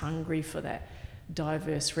I was hungry for that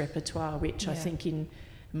diverse repertoire, which I think in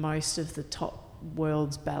most of the top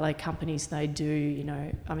world's ballet companies they do. You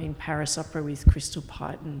know, I mean, Paris Opera with Crystal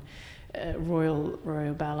Pite and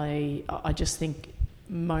Royal Ballet. I just think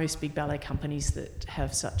most big ballet companies that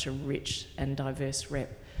have such a rich and diverse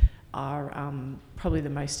rep are probably the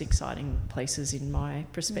most exciting places in my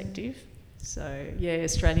perspective. So yeah,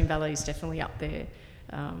 Australian Ballet is definitely up there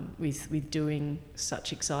with doing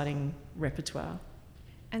such exciting repertoire.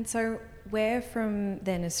 And so where from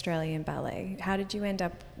then Australian Ballet? How did you end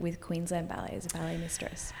up with Queensland Ballet as a ballet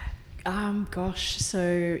mistress? So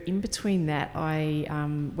in between that, I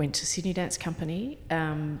went to Sydney Dance Company,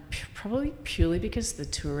 probably purely because the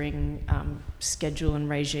touring schedule and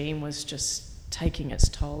regime was just taking its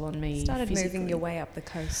toll on me. Started physically. moving your way up the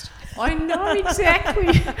coast. I know, exactly.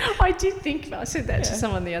 I did think, I said that to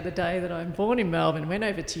someone the other day, that I'm born in Melbourne, went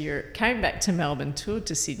over to Europe, came back to Melbourne, toured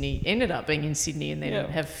to Sydney, ended up being in Sydney, and then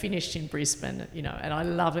have finished in Brisbane, you know, and I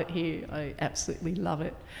love it here. I absolutely love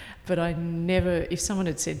it. But I never, if someone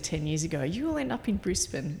had said 10 years ago, you will end up in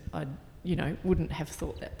Brisbane, I wouldn't have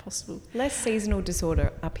thought that possible. Less seasonal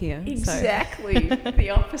disorder up here. Exactly,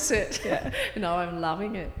 the opposite. No, I'm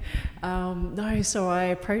loving it. So I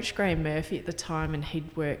approached Graham Murphy at the time, and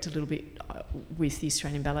he'd worked a little bit with the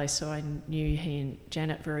Australian Ballet, so I knew he and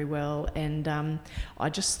Janet very well, and I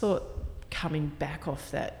just thought coming back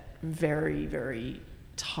off that very, very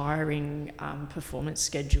tiring performance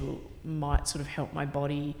schedule might sort of help my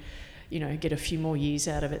body, you know, get a few more years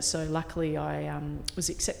out of it. So luckily I was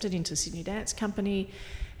accepted into Sydney Dance Company.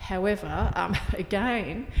 However,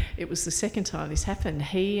 again, it was the second time this happened.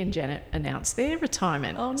 He and Janet announced their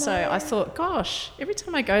retirement. Oh, no. So I thought, gosh, every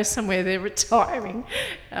time I go somewhere, they're retiring.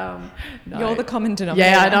 No. You're the common denominator.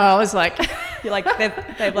 Yeah, I know. I was like... You're like,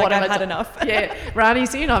 they've like, I've had enough. Yeah,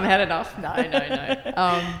 Rani's in, I've had enough. No.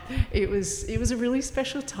 It was a really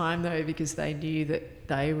special time, though, because they knew that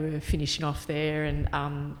they were finishing off there, and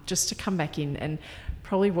just to come back in, and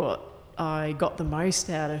probably what I got the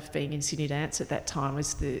most out of being in Sydney Dance at that time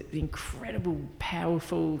was the incredible,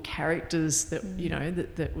 powerful characters that, you know,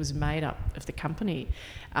 that was made up of the company.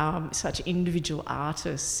 Such individual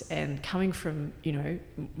artists, and coming from, you know,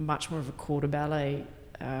 much more of a quarter ballet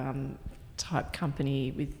type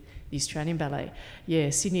company with the Australian Ballet. Yeah,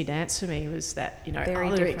 Sydney Dance for me was that, you know, very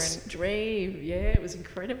other different. Extreme. Yeah, it was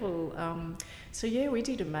incredible. So yeah, we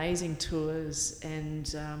did amazing tours,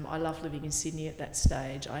 and I loved living in Sydney at that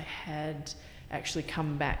stage. I had actually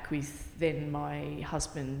come back with then my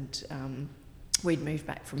husband. We'd moved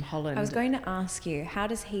back from Holland. I was going to ask you, how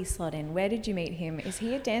does he slot in? Where did you meet him? Is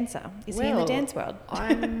he a dancer? Is he in the dance world?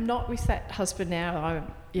 I'm not with that husband now.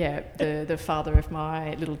 The father of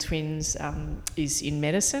my little twins is in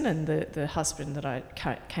medicine, and the husband that I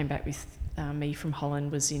came back with me from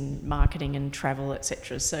Holland was in marketing and travel,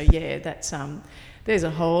 etc. So yeah, that's there's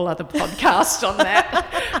a whole other podcast on that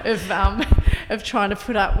of trying to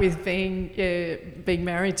put up with being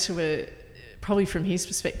married to probably from his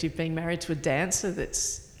perspective, being married to a dancer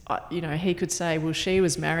that's, he could say, well, she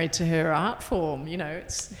was married to her art form.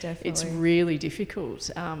 It's really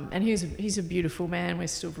difficult. And he's a beautiful man. We're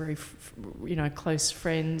still very, close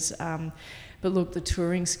friends. But look, the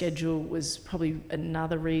touring schedule was probably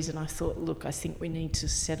another reason I thought, look, I think we need to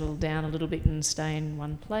settle down a little bit and stay in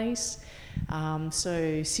one place.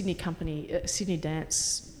 So Sydney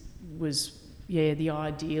Dance was, the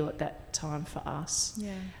ideal at that time for us.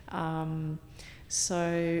 Yeah.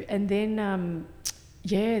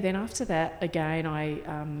 Then after that, again,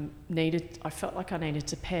 I felt like I needed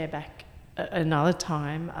to pare back another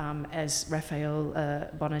time as Raphael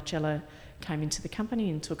Bonacella came into the company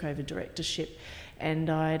and took over directorship. And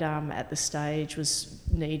I'd, at the stage, was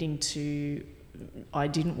I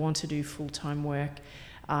didn't want to do full-time work.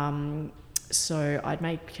 So I'd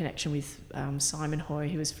made connection with Simon Hoy,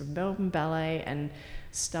 who was from Melbourne Ballet, and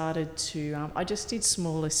started to... I just did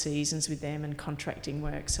smaller seasons with them and contracting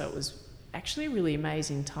work, so it was actually a really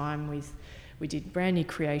amazing time. We did brand new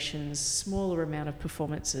creations, smaller amount of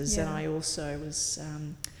performances, and I also was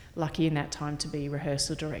lucky in that time to be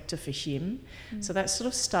rehearsal director for him. So that sort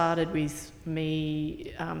of started with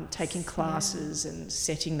me taking classes and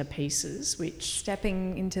setting the pieces, which...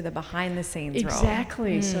 Stepping into the behind the scenes role.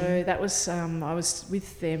 Exactly. So that was, I was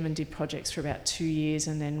with them and did projects for about 2 years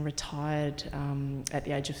and then retired at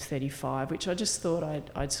the age of 35, which I just thought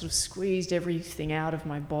I'd sort of squeezed everything out of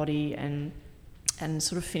my body and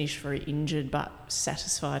sort of finished very injured but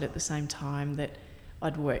satisfied at the same time that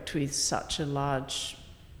I'd worked with such a large,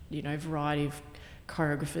 variety of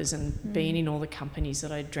choreographers and been in all the companies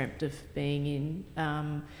that I dreamt of being in.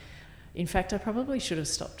 In fact, I probably should have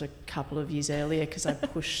stopped a couple of years earlier because I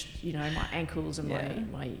pushed, my ankles and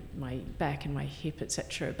my back and my hip,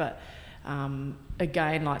 etc. But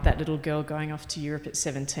again, like that little girl going off to Europe at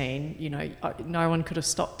 17, no one could have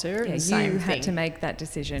stopped her. Yeah, you had to make that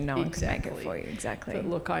decision. No one could make it for you. Exactly. But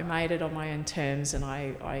look, I made it on my own terms, and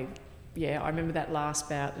I remember that last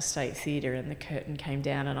bout at the State Theatre, and the curtain came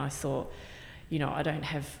down, and I thought, I don't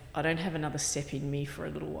have another step in me for a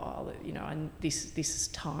little while. And this is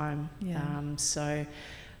time. Yeah. So,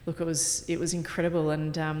 look, it was incredible.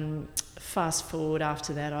 And fast forward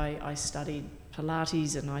after that, I studied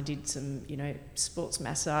Pilates, and I did some sports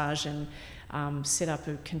massage, and set up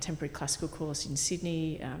a contemporary classical course in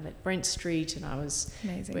Sydney at Brent Street, and I was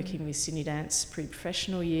working with Sydney Dance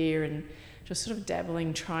pre-professional year and just sort of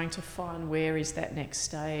dabbling, trying to find where is that next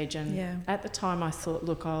stage. And at the time I thought,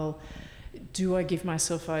 look, do I give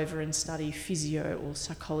myself over and study physio or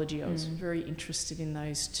psychology? I was very interested in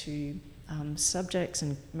those two subjects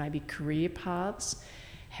and maybe career paths.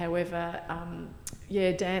 However,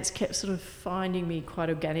 dance kept sort of finding me quite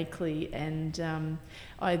organically, and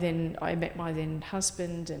I met my then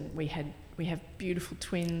husband, and we have beautiful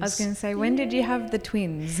twins. I was going to say, when did you have the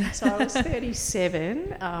twins? So I was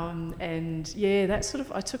 37, and that sort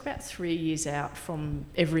of, I took about 3 years out from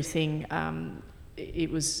everything.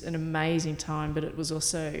 It was an amazing time, but it was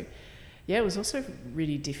also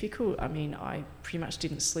really difficult. I mean, I pretty much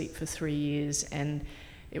didn't sleep for 3 years, and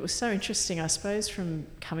it was so interesting, I suppose, from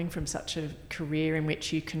coming from such a career in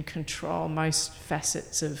which you can control most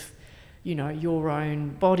facets of, your own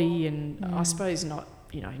body, and I suppose not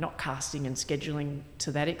casting and scheduling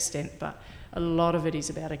to that extent, but a lot of it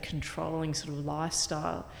is about a controlling sort of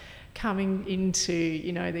lifestyle. Coming into,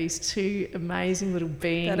 these two amazing little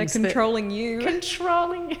beings that are controlling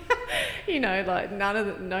like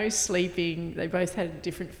no sleeping. They both had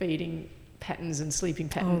different feeding patterns and sleeping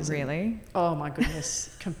patterns. Oh, really? Oh my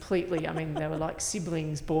goodness, completely. I mean, they were like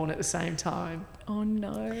siblings born at the same time. Oh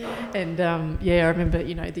no. And I remember,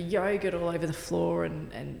 the yogurt all over the floor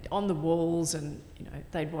and on the walls, and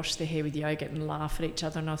they'd wash their hair with yogurt and laugh at each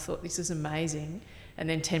other, and I thought, this is amazing. And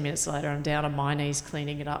then 10 minutes later I'm down on my knees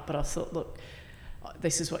cleaning it up, but I thought, look,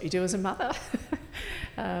 this is what you do as a mother.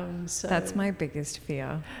 So that's my biggest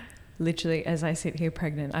fear. Literally, as I sit here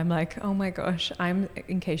pregnant, I'm like, oh my gosh,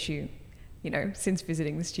 in case you since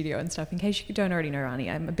visiting the studio and stuff, in case you don't already know, Rani,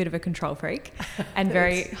 I'm a bit of a control freak and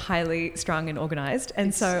very highly strung and organised.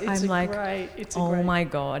 And so I'm like, oh my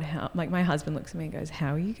God, my husband looks at me and goes,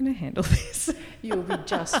 how are you going to handle this? You'll be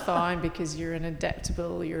just fine because you're an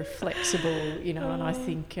adaptable, you're flexible, and I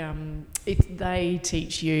think they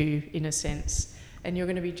teach you in a sense, and you're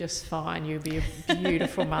going to be just fine. You'll be a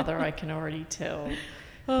beautiful mother, I can already tell.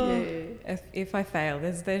 Oh, Yeah. if I fail,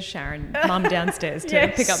 there's Sharon, mum downstairs to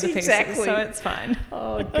Yes, pick up the pieces, exactly. so it's fine.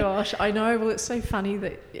 Oh gosh, I know. Well, it's so funny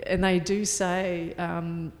that, and they do say,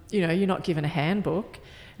 you're not given a handbook.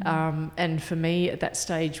 And for me at that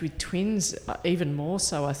stage with twins, even more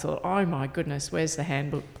so, I thought, oh my goodness, where's the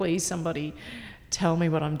handbook? Please, somebody tell me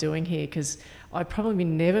what I'm doing here, because I probably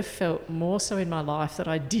never felt more so in my life that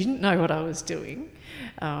I didn't know what I was doing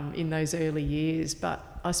in those early years. But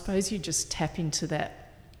I suppose you just tap into that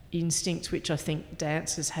instinct, which I think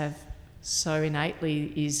dancers have so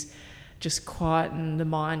innately, is just quieten the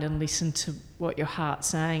mind and listen to what your heart's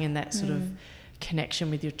saying, and that sort of connection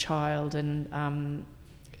with your child. And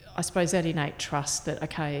I suppose that innate trust that,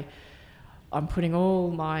 okay, I'm putting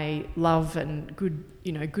all my love and good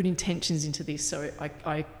intentions into this, so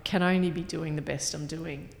I can only be doing the best I'm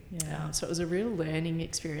doing. Yeah. So it was a real learning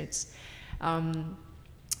experience.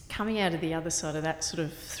 Coming out of the other side of that sort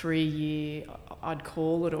of 3-year, I'd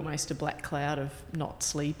call it almost a black cloud of not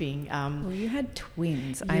sleeping. Well, you had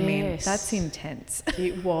twins. Yes. I mean, that's intense.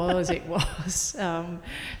 It was.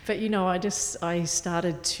 But, I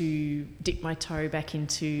started to dip my toe back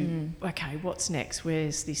into, okay, what's next?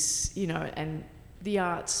 Where's this, and the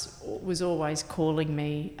arts was always calling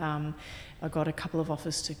me. I got a couple of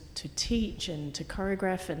offers to teach and to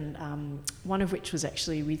choreograph, and one of which was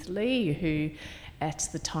actually with Lee, who at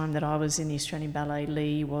the time that I was in the Australian Ballet,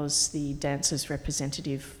 Lee was the dancers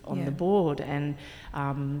representative on the board, and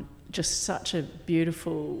just such a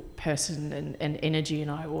beautiful person and energy,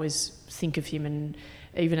 and I always think of him, and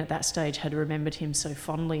even at that stage had remembered him so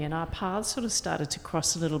fondly, and our paths sort of started to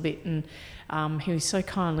cross a little bit, and he was so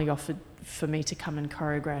kindly offered for me to come and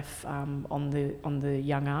choreograph on the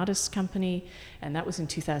Young Artists Company, and that was in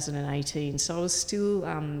 2018. So I was still,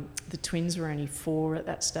 the twins were only 4 at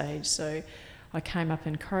that stage, so I came up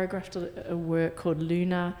and choreographed a work called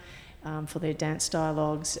Luna for their dance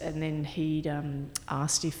dialogues, and then he'd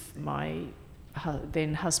asked if my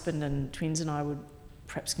then husband and twins and I would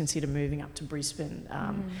perhaps consider moving up to Brisbane.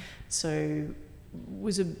 So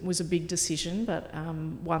was a big decision, but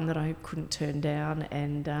one that I couldn't turn down,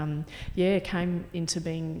 and came into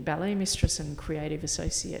being ballet mistress and creative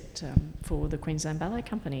associate for the Queensland Ballet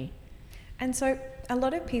Company. And so a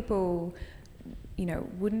lot of people,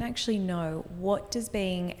 wouldn't actually know, what does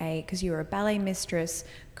being because you're a ballet mistress,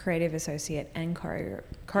 creative associate and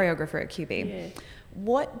choreographer at QB. Yeah.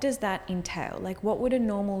 What does that entail? Like, what would a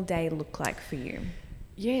normal day look like for you?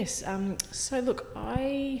 Yes. So look,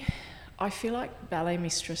 I feel like ballet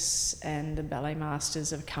mistress and the ballet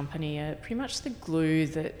masters of a company are pretty much the glue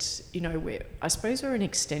that, I suppose we're an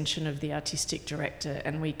extension of the artistic director,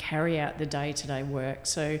 and we carry out the day-to-day work.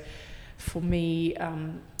 So for me,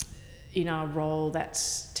 in our role,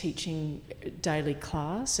 that's teaching daily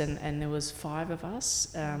class, and there was 5 of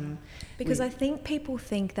us. Because I think people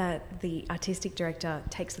think that the artistic director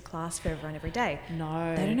takes the class for everyone every day.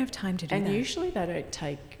 No. They don't have time to do that. And usually they don't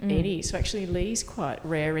take any. So actually Lee's quite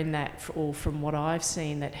rare in that, or from what I've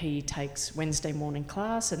seen, that he takes Wednesday morning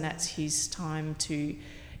class, and that's his time to,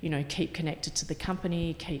 keep connected to the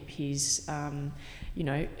company, keep his...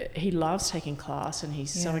 he loves taking class, and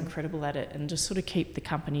he's so incredible at it, and just sort of keep the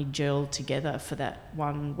company gelled together for that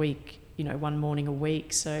 1 week, one morning a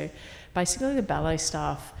week. So basically the ballet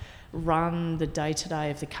staff run the day-to-day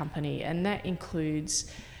of the company, and that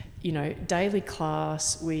includes, daily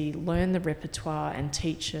class. We learn the repertoire and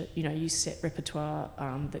teach it. You set repertoire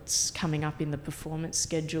that's coming up in the performance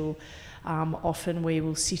schedule. Often we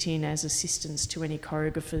will sit in as assistants to any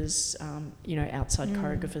choreographers, outside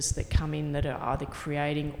choreographers that come in that are either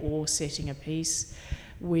creating or setting a piece.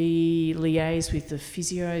 We liaise with the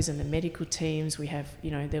physios and the medical teams. We have,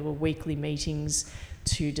 there were weekly meetings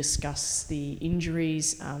to discuss the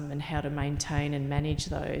injuries and how to maintain and manage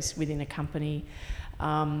those within a company.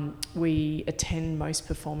 We attend most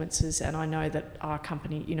performances, and I know that our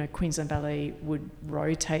company, Queensland Ballet, would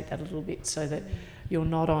rotate that a little bit so that you're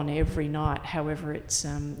not on every night. However, it's,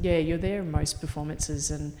 you're there in most performances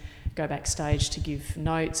and go backstage to give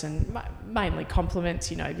notes and mainly compliments,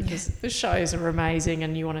 because the shows are amazing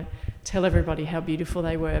and you want to tell everybody how beautiful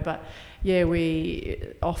they were. But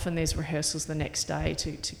often there's rehearsals the next day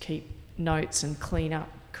to keep notes and clean up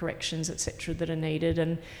corrections, etc., that are needed.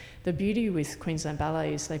 And the beauty with Queensland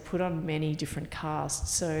Ballet is they put on many different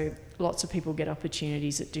casts, so lots of people get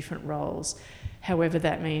opportunities at different roles. However,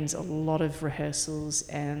 that means a lot of rehearsals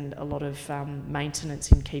and a lot of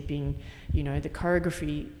maintenance in keeping, the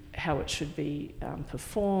choreography, how it should be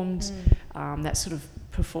performed, that sort of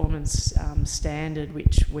performance standard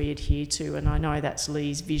which we adhere to. And I know that's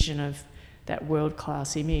Lee's vision of that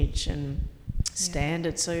world-class image and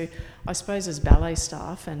standard. So I suppose as ballet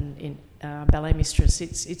staff and ballet mistress,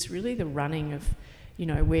 it's really the running of, you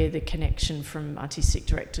know, where the connection from artistic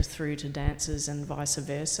director through to dancers and vice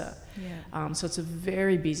versa. Yeah. So it's a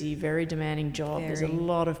very busy, very demanding job. There's a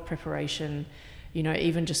lot of preparation, you know,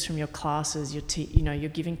 even just from your classes. You're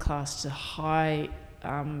giving class to high,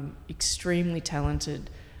 extremely talented,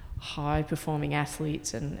 high-performing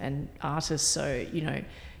athletes and artists. So, you know,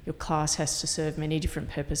 your class has to serve many different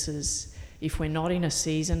purposes. If we're not in a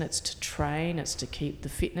season, it's to train, it's to keep the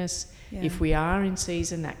fitness. Yeah. If we are in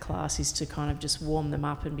season, that class is to kind of just warm them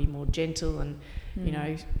up and be more gentle and, you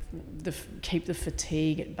know, keep the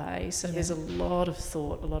fatigue at bay. So there's a lot of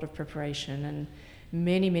thought, a lot of preparation, and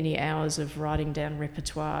many, many hours of writing down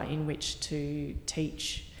repertoire in which to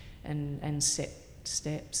teach and set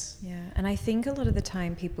steps. Yeah, and I think a lot of the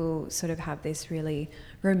time people sort of have this really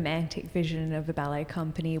romantic vision of a ballet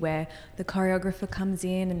company where the choreographer comes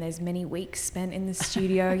in and there's many weeks spent in the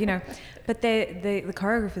studio, you know, but the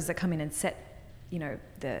choreographers that come in and set, you know,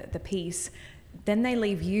 the piece, then they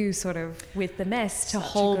leave you sort of with the mess to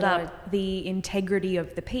hold up the integrity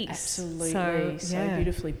of the piece. Absolutely, so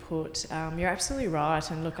beautifully put. You're absolutely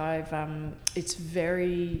right. And look, there's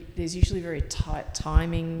usually very tight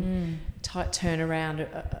timing, tight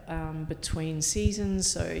turnaround between seasons.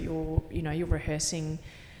 So you're rehearsing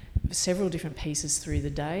several different pieces through the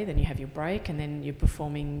day. Then you have your break, and then you're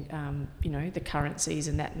performing, the current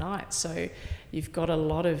season that night. So you've got a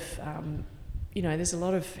lot of there's a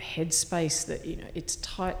lot of headspace that, you know, it's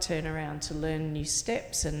tight turnaround to learn new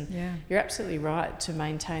steps, and you're absolutely right to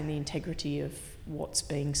maintain the integrity of what's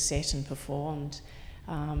being set and performed.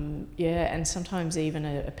 And sometimes even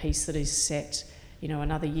a piece that is set, you know,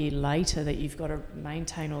 another year later, that you've got to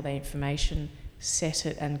maintain all the information, set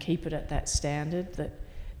it and keep it at that standard that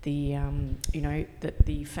the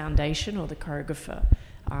foundation or the choreographer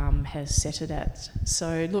has set it at.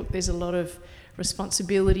 So look, there's a lot of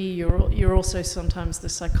responsibility. You're also sometimes the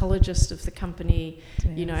psychologist of the company.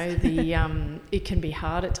 Yes. You know, it can be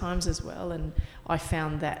hard at times as well, and I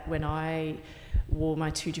found that when I wore my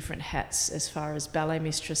two different hats as far as ballet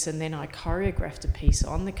mistress and then I choreographed a piece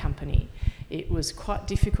on the company, it was quite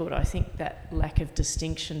difficult. I think that lack of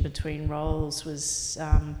distinction between roles was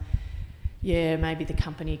maybe the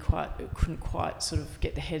company couldn't quite sort of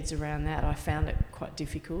get their heads around that. I found it quite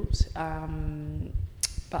difficult.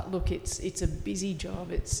 But look, it's a busy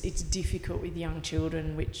job. It's difficult with young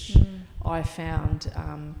children, which I found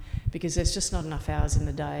because there's just not enough hours in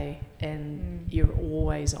the day, and you're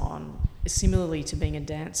always on. Similarly to being a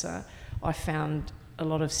dancer, I found a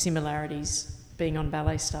lot of similarities being on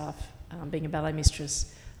ballet staff, being a ballet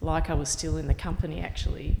mistress, like I was still in the company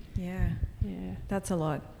actually. Yeah, that's a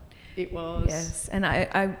lot. It was. Yes, and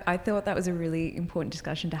I thought that was a really important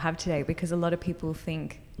discussion to have today, because a lot of people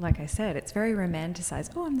think, like I said, it's very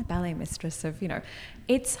romanticised. Oh, I'm the ballet mistress of, you know,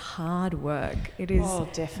 it's hard work. It is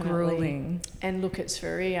grueling. And look, it's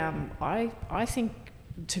very, I think,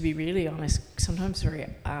 to be really honest, sometimes very,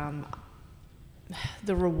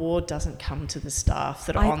 the reward doesn't come to the staff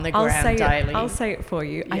that are on the ground daily. I'll say it for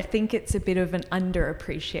you. Yeah. I think it's a bit of an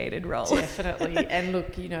underappreciated role. Definitely. And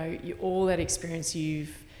look, you know, all that experience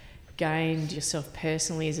you've gained yourself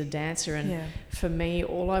personally as a dancer, and for me,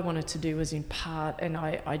 all I wanted to do was impart, and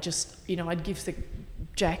I just, you know, I'd give the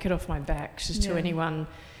jacket off my back just to anyone,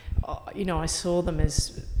 you know, I saw them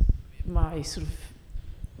as my sort of,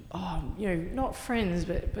 not friends,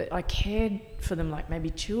 but I cared for them like maybe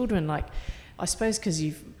children, like, I suppose because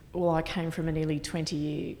I came from a nearly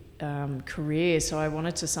 20-year career, so I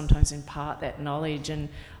wanted to sometimes impart that knowledge, and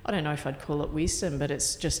I don't know if I'd call it wisdom, but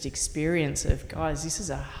it's just experience of, guys, this is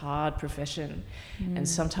a hard profession. And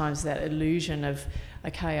sometimes that illusion of,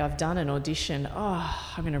 okay, I've done an audition,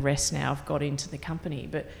 I'm going to rest now, I've got into the company.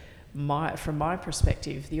 But from my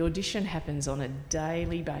perspective, the audition happens on a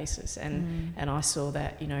daily basis, and I saw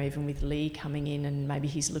that, you know, even with Lee coming in, and maybe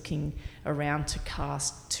he's looking around to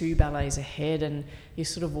cast 2 ballets ahead, and you're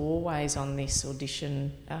sort of always on this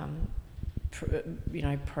audition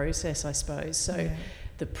process, I suppose. So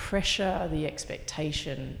the pressure, the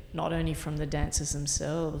expectation, not only from the dancers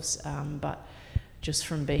themselves, but just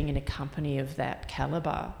from being in a company of that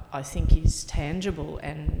calibre, I think is tangible.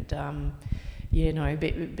 And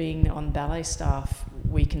being on ballet staff,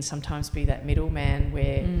 we can sometimes be that middleman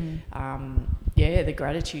where the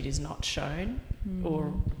gratitude is not shown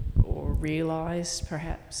or realised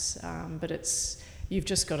perhaps, but you've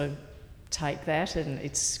just got to take that, and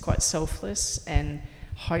it's quite selfless, and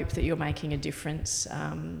hope that you're making a difference.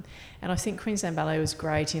 And I think Queensland Ballet was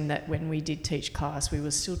great in that when we did teach class, we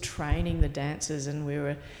were still training the dancers, and we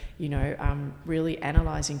were, really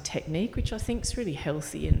analysing technique, which I think is really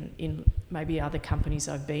healthy. In maybe other companies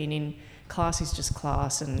I've been in, class is just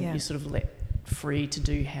class, and you're sort of let free to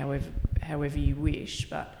do however you wish.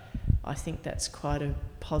 But I think that's quite a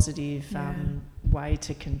positive way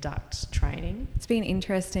to conduct training. It's been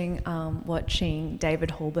interesting watching David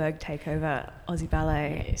Hallberg take over Aussie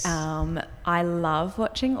Ballet. Yes. I love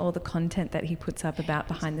watching all the content that he puts up about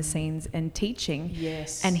behind the scenes and teaching.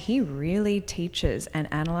 Yes. And he really teaches and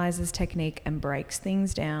analyses technique and breaks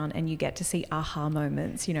things down, and you get to see aha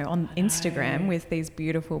moments, on Instagram with these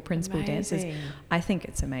beautiful principal dancers. I think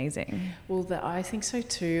it's amazing. Well, I think so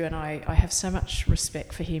too, and I have so much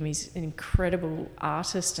respect for him. He's an incredible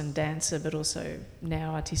artist and dancer, but also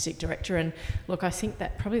now artistic director. And look, I think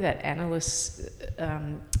that probably that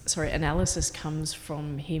analysis comes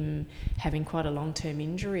from him having quite a long-term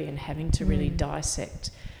injury and having to really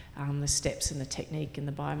dissect the steps and the technique and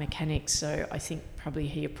the biomechanics. So I think probably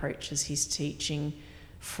he approaches his teaching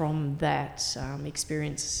from that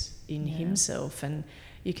experience in himself, and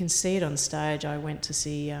you can see it on stage. I went to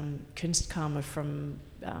see Kunstkammer from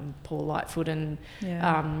Paul Lightfoot and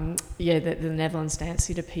the Netherlands Dance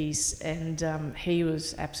Theatre piece, and he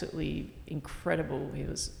was absolutely incredible.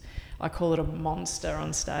 I call it a monster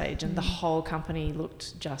on stage, and the whole company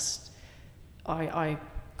looked just, I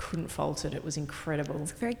couldn't fault it. It was incredible.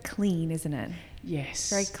 It's very clean, isn't it? Yes.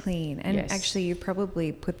 Very clean. And actually you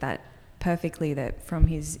probably put that perfectly, that from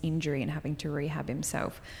his injury and having to rehab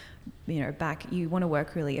himself, back, you want to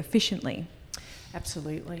work really efficiently.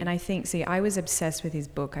 Absolutely. And I think, I was obsessed with his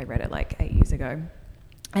book. I read it like 8 years ago.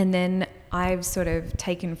 And then I've sort of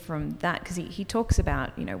taken from that, because he talks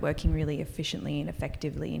about, working really efficiently and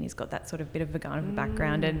effectively, and he's got that sort of bit of a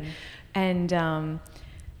background.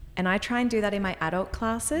 And I try and do that in my adult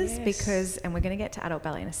classes because, and we're going to get to adult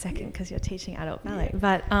ballet in a second because you're teaching adult ballet.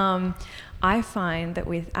 But I find that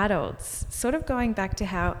with adults, sort of going back to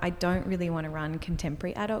how I don't really want to run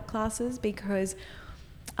contemporary adult classes, because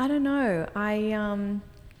I don't know,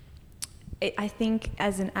 I think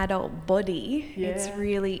as an adult body, it's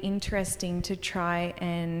really interesting to try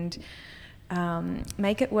and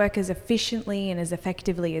make it work as efficiently and as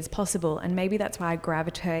effectively as possible. And maybe that's why I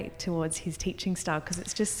gravitate towards his teaching style, because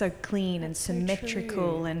it's just so clean and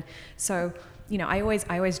symmetrical. And so, I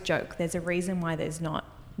always joke, there's a reason why there's no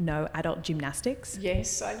adult gymnastics.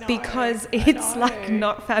 Yes, I know. Because it's like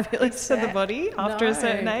not fabulous for the body after a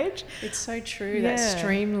certain age. It's so true. That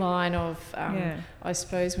streamline of, I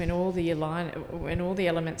suppose, when all the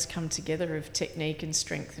elements come together of technique and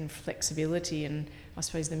strength and flexibility, and I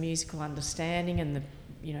suppose the musical understanding and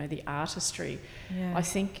the artistry. I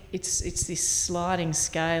think it's this sliding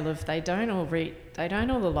scale of they don't all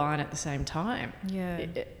align at the same time.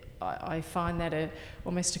 I find that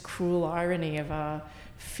almost a cruel irony of our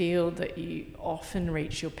field, that you often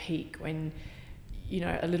reach your peak when,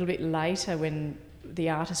 a little bit later, when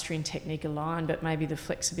the artistry and technique align, but maybe the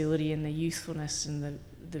flexibility and the youthfulness and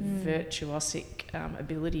the virtuosic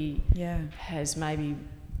ability has maybe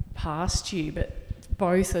passed you, but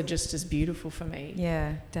both are just as beautiful for me.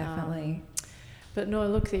 Yeah, definitely. But no,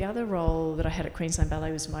 look, the other role that I had at Queensland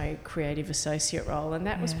Ballet was my creative associate role, and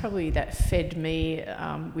that was probably, that fed me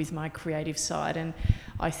with my creative side, and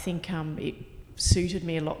I think it suited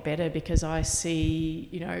me a lot better, because I see,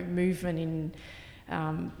 movement in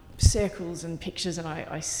circles and pictures, and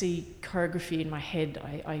I see choreography in my head.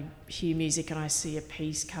 I hear music and I see a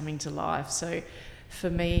piece coming to life. So for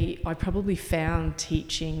me, I probably found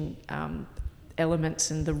teaching elements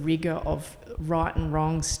and the rigour of right and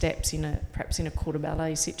wrong steps perhaps in a quarter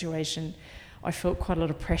ballet situation, I felt quite a lot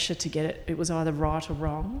of pressure to get it. It was either right or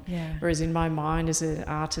wrong. Whereas in my mind as an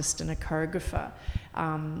artist and a choreographer,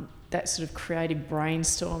 that sort of creative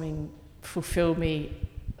brainstorming fulfilled me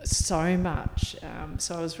so much.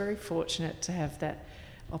 So I was very fortunate to have that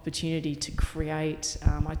opportunity to create.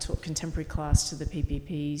 I taught contemporary class to the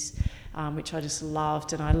PPPs, which I just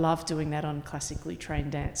loved, and I love doing that on classically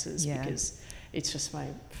trained dancers because it's just my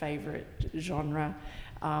favourite genre.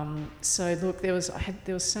 So look, there was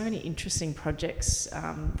so many interesting projects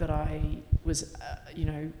that I was,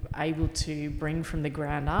 able to bring from the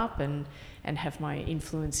ground up and have my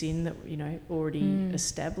influence in that, already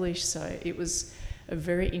established. So it was a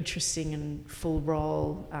very interesting and full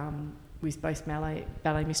role with both ballet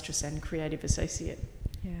mistress and creative associate.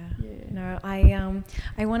 No, know.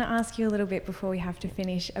 I want to ask you a little bit before we have to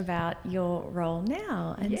finish about your role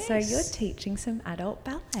now. And so you're teaching some adult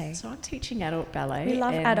ballet. So I'm teaching adult ballet. We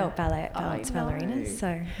love adult ballet at Balanced Ballerinas.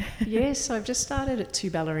 So yes, I've just started at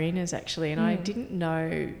 2 ballerinas actually, and I didn't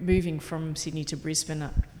know, moving from Sydney to Brisbane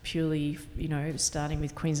purely, starting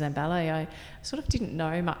with Queensland Ballet, I sort of didn't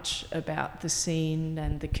know much about the scene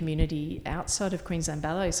and the community outside of Queensland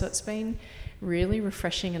Ballet. So it's been really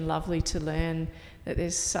refreshing and lovely to learn that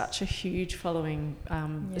there's such a huge following,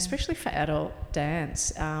 especially for adult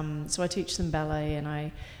dance. So I teach them ballet, and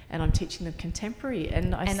I'm teaching them contemporary.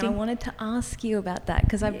 And I wanted to ask you about that,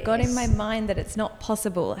 because I've got in my mind that it's not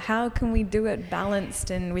possible. How can we do it balanced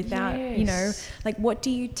and without, like, what do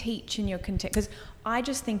you teach in your contemporary? Because I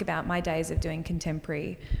just think about my days of doing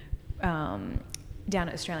contemporary down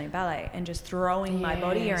at Australian Ballet and just throwing my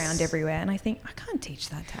body around everywhere, and I think I can't teach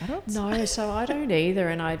that to adults. No, so I don't either,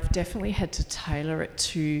 and I've definitely had to tailor it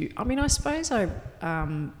to, I suppose I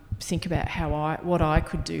think about what I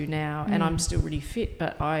could do now, and I'm still really fit,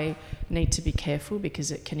 but I need to be careful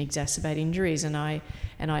because it can exacerbate injuries, and I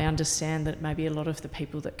understand that maybe a lot of the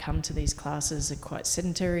people that come to these classes are quite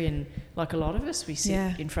sedentary, and like a lot of us, we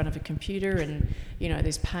sit in front of a computer, and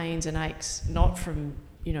there's pains and aches, not from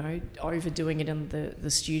overdoing it in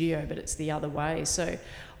the studio, but it's the other way. So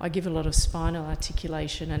I give a lot of spinal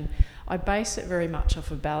articulation, and I base it very much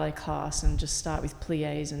off a ballet class, and just start with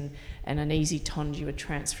pliés and an easy tendu, a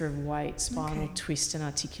transfer of weight, spinal twist and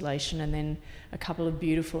articulation, and then a couple of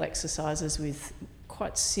beautiful exercises with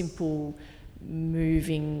quite simple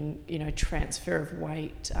moving, transfer of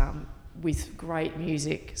weight with great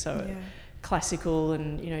music. So classical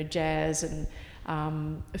and, jazz and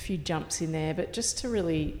a few jumps in there, but just to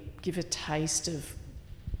really give a taste of,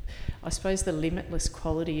 I suppose, the limitless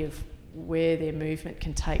quality of where their movement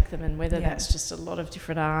can take them, and whether that's just a lot of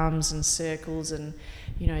different arms and circles and,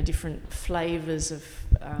 different flavours of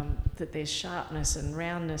that there's sharpness and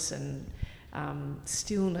roundness and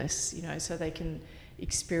stillness, so they can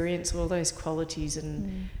experience all those qualities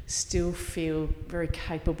and still feel very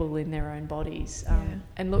capable in their own bodies.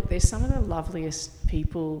 And look, there's some of the loveliest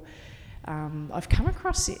people I've come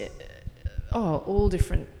across, all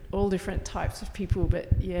different types of people, but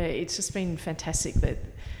it's just been fantastic. That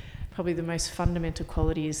probably the most fundamental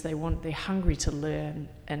quality is they're hungry to learn,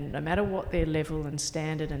 and no matter what their level and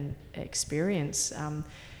standard and experience,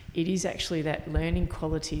 it is actually that learning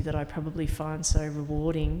quality that I probably find so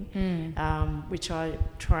rewarding, which I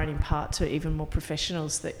try and impart to even more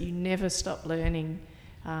professionals, that you never stop learning,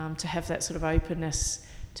 to have that sort of openness,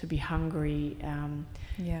 to be hungry,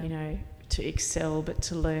 to excel, but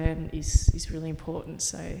to learn is really important.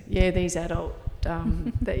 So these adult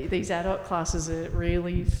these adult classes are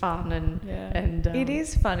really fun, and it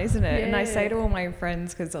is fun, isn't it? And I say to all my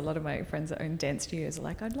friends, because a lot of my friends that own dance studios are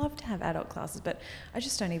like, I'd love to have adult classes, but I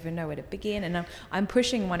just don't even know where to begin. And I'm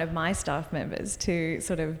pushing one of my staff members to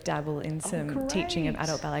sort of dabble in some teaching of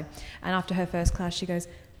adult ballet. And after her first class, she goes,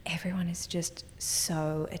 everyone is just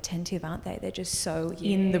so attentive, aren't they? They're just so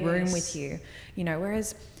in the room with you,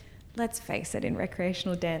 whereas, let's face it, in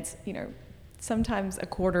recreational dance, sometimes a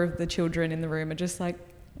quarter of the children in the room are just like,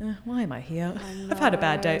 why am I here? I've had a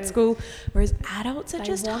bad day at school. Whereas adults are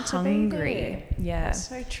just hungry. Yeah. That's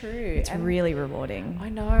so true. It's really rewarding. I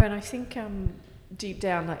know, and I think deep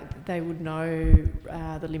down they would know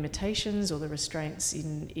the limitations or the restraints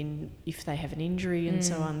in if they have an injury and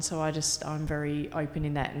so on. So I'm very open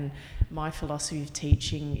in that, and my philosophy of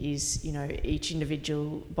teaching is, each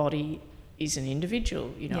individual body is an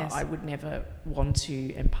individual. I would never want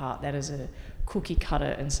to impart that as a cookie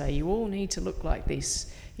cutter and say you all need to look like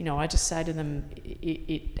this. I just say to them,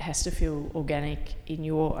 it has to feel organic in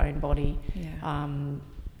your own body. And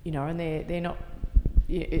they're not.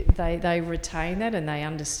 They retain that, and they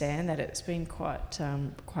understand that. It's been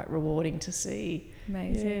quite rewarding to see.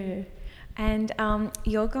 Amazing. Yeah. And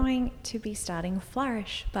you're going to be starting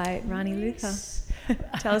Flourish by Rani Luther.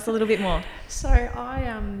 Tell us a little bit more. So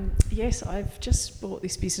I've just bought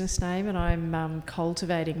this business name, and I'm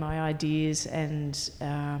cultivating my ideas and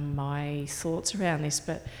my thoughts around this.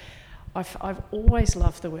 But I've always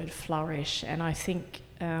loved the word flourish, and I think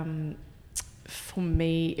for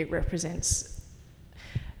me it represents,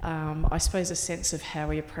 I suppose, a sense of how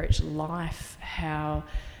we approach life, how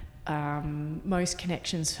most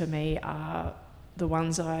connections for me are the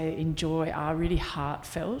ones I enjoy are really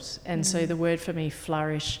heartfelt, and so the word for me,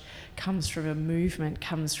 flourish, comes from a movement,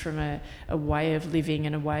 comes from a way of living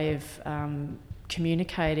and a way of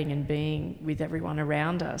communicating and being with everyone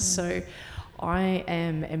around us. So I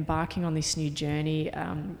am embarking on this new journey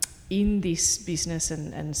in this business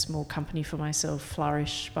and small company for myself,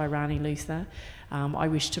 Flourish by Rani Luther, I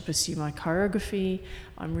wish to pursue my choreography.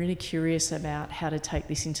 I'm really curious about how to take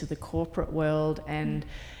this into the corporate world, and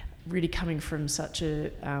really coming from such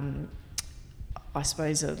a, I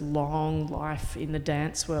suppose, a long life in the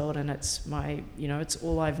dance world, and it's my, it's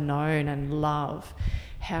all I've known and love.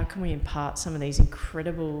 How can we impart some of these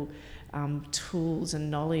incredible tools and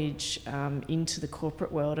knowledge into the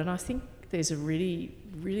corporate world? And I think there's a really,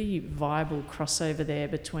 really viable crossover there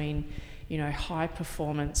between, high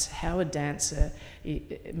performance, how a dancer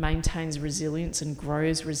maintains resilience and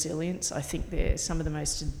grows resilience. I think they're some of the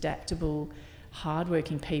most adaptable,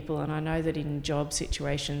 hardworking people. And I know that in job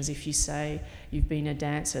situations, if you say you've been a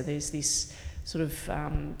dancer, there's this sort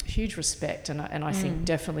of huge respect, and I think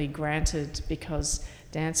definitely granted, because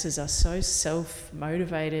dancers are so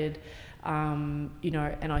self-motivated, and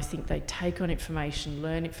I think they take on information,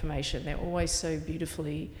 learn information. They're always so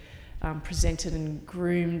beautifully presented and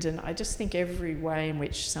groomed, and I just think every way in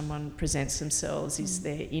which someone presents themselves is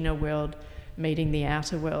their inner world meeting the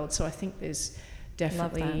outer world. So I think there's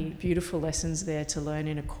definitely beautiful lessons there to learn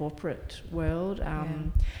in a corporate world.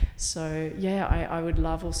 So I would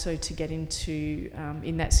love also to get into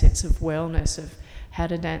in that sense of wellness, of how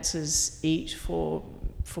do dancers eat for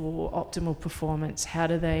optimal performance, how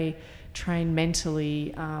do they train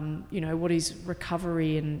mentally, what is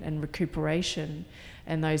recovery and recuperation,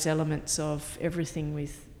 and those elements of everything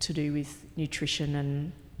to do with nutrition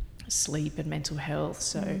and sleep and mental health.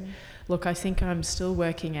 So look, I think I'm still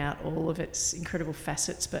working out all of its incredible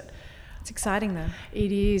facets, but it's exciting though.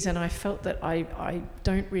 It is, and I felt that I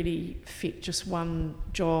don't really fit just one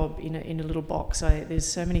job in a little box.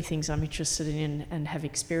 There's so many things I'm interested in and have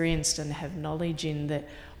experienced and have knowledge in, that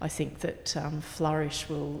I think that Flourish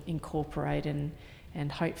will incorporate, and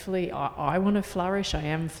hopefully I want to flourish. I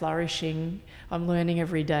am flourishing. I'm learning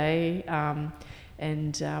every day,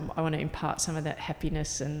 and I want to impart some of that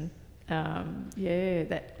happiness and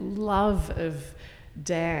that love of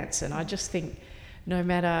dance. And I just think no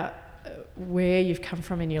matter where you've come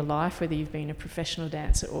from in your life, whether you've been a professional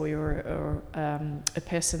dancer or you're a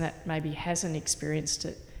person that maybe hasn't experienced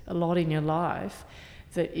it a lot in your life,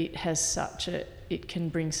 that it can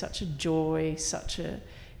bring such a joy,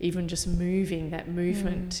 even just that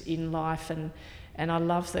movement in life, and I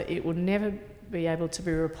love that it will never be able to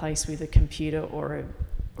be replaced with a computer or an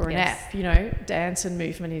app. Dance and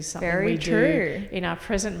movement is something we do in our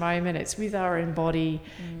present moment. It's with our own body.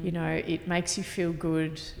 It makes you feel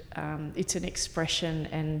good. It's an expression,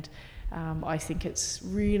 and I think it's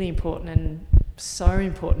really important, and so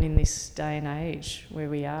important in this day and age where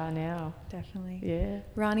we are now. Definitely. Yeah.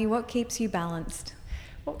 Rani, what keeps you balanced?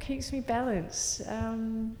 What keeps me balanced?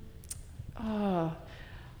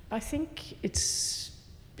 I think it's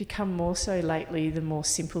become more so lately, the more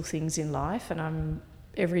simple things in life, and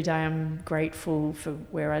every day I'm grateful for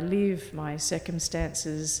where I live, my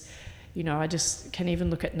circumstances. I just can even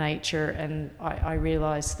look at nature, and I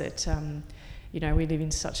realise that we live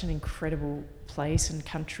in such an incredible place and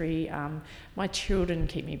country. My children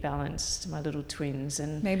keep me balanced, my little twins,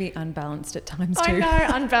 and maybe unbalanced at times too.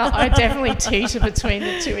 I know, I definitely teeter between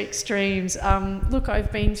the two extremes. Look,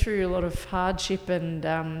 I've been through a lot of hardship and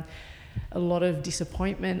a lot of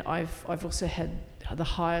disappointment. I've also had the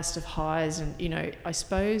highest of highs, and I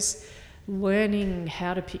suppose learning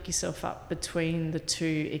how to pick yourself up between the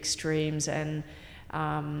two extremes, and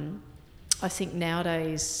I think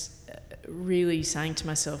nowadays really saying to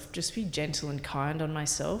myself, just be gentle and kind on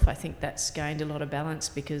myself. I think that's gained a lot of balance,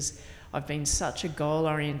 because I've been such a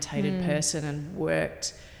goal-orientated person and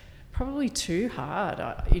worked probably too hard,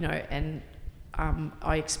 and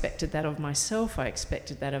I expected that of myself, I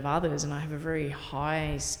expected that of others, and I have a very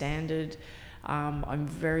high standard. I'm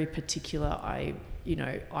very particular. I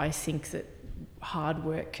think that hard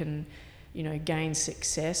work can, gain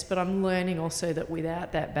success, but I'm learning also that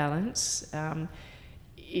without that balance,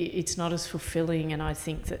 it's not as fulfilling, and I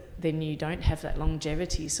think that then you don't have that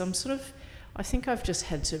longevity. So I think I've just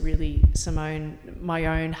had to really my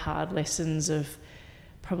own hard lessons of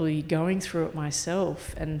probably going through it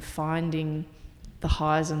myself and finding the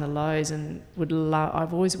highs and the lows, and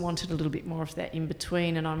I've always wanted a little bit more of that in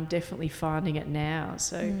between, and I'm definitely finding it now.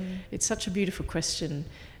 So it's such a beautiful question.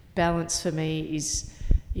 Balance for me is,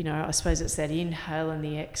 I suppose it's that inhale and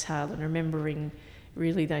the exhale, and remembering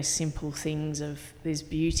really those simple things of there's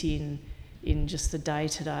beauty in just the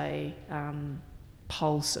day-to-day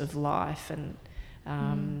pulse of life, and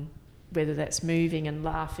whether that's moving and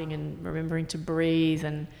laughing and remembering to breathe,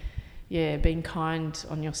 and being kind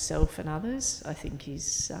on yourself and others, I think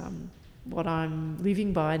is what I'm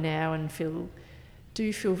living by now, and feel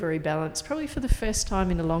do feel very balanced, probably for the first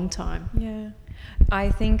time in a long time. Yeah. I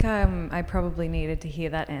think I probably needed to hear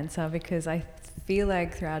that answer, because I feel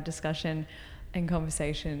like through our discussion and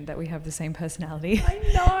conversation that we have the same personality. I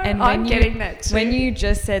know, and I'm getting that too. When you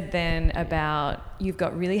just said then about you've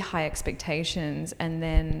got really high expectations, and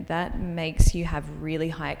then that makes you have really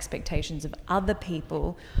high expectations of other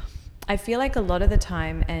people, I feel like a lot of the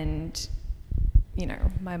time, and you know,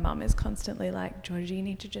 my mum is constantly like, Georgie, you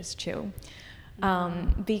need to just chill.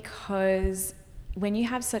 Because when you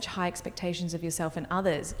have such high expectations of yourself and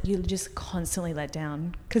others, you're just constantly let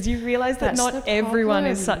down, because you realize that not everyone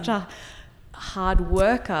is such a hard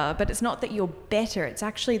worker, but it's not that you're better, it's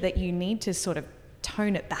actually that you need to sort of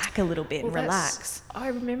tone it back a little bit and relax. I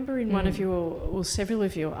remember in one of your, several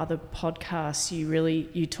of your other podcasts,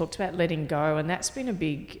 you talked about letting go, and that's been a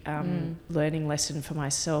big learning lesson for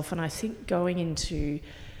myself. And I think going into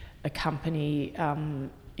a company,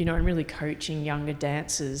 you know, and really coaching younger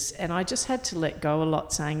dancers, and I just had to let go a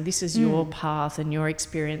lot, saying this is your path and your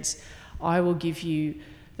experience. I will give you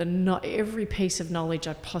not every piece of knowledge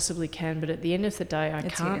I possibly can, but at the end of the day,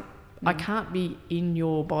 I can't be in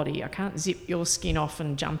your body. I can't zip your skin off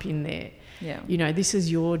and jump in there. Yeah. You know, this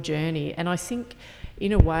is your journey. And I think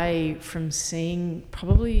in a way, from seeing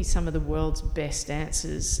probably some of the world's best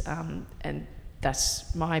dancers, and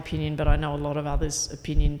that's my opinion, but I know a lot of others'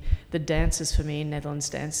 opinion, the dancers for me in Netherlands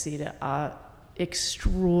Dance Theatre are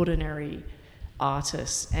extraordinary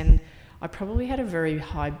artists. And I probably had a very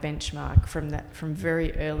high benchmark from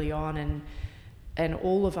very early on, and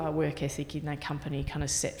all of our work ethic in that company kind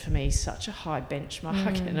of set for me such a high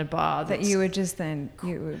benchmark and a bar that you were just then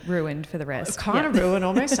you were ruined for the rest. Kind of ruined,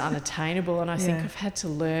 almost unattainable. And I think I've had to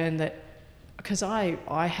learn that, because I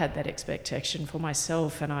had that expectation for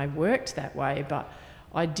myself and I worked that way, but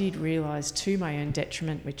I did realise, to my own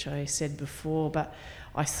detriment, which I said before, but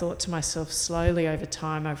I thought to myself slowly over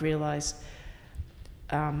time, I've realised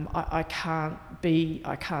I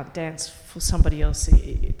can't dance for somebody else.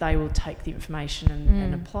 They will take the information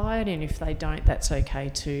and apply it, and if they don't, that's okay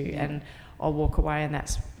too. And I'll walk away, and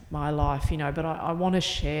that's my life, you know. But I want to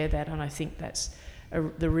share that, and I think that's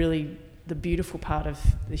the beautiful part of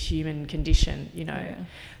the human condition, you know. Yeah.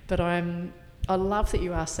 But I love that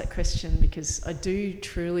you asked that question, because I do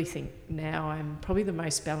truly think now I'm probably the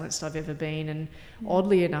most balanced I've ever been, and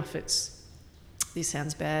oddly enough, this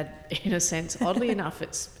sounds bad in a sense, oddly enough,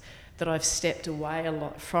 it's that I've stepped away a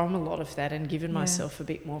lot from a lot of that and given myself a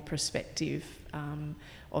bit more perspective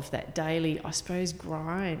of that daily, I suppose,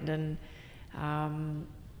 grind.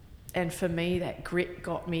 And for me, that grit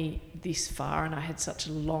got me this far, and I had such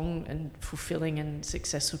a long and fulfilling and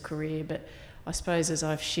successful career. But I suppose as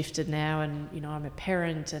I've shifted now, and, you know, I'm a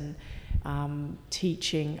parent and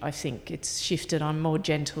teaching, I think it's shifted. I'm more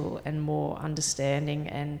gentle and more understanding,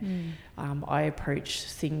 and I approach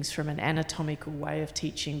things from an anatomical way of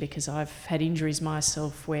teaching, because I've had injuries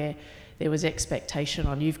myself where there was expectation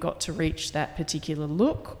on you've got to reach that particular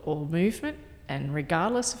look or movement, and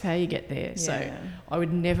regardless of how you get there. So I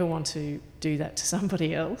would never want to do that to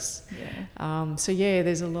somebody else. So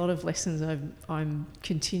there's a lot of lessons I'm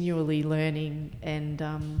continually learning, and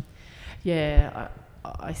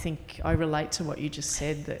I think I relate to what you just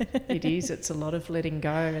said, that it's a lot of letting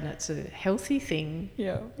go, and it's a healthy thing.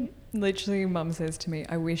 Yeah. Literally, Mum says to me,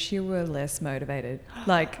 I wish you were less motivated.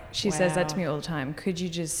 Like, she says that to me all the time. Could you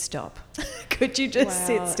just stop? Could you just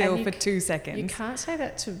sit still for 2 seconds? You can't say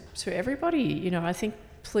that to everybody. You know, I think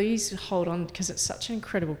please hold on, because it's such an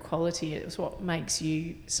incredible quality. It's what makes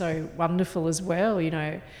you so wonderful as well, you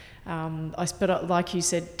know. But like you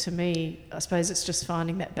said to me, I suppose it's just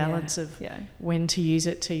finding that balance of when to use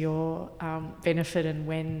it to your benefit, and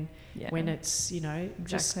when it's, you know,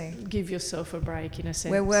 just give yourself a break, in a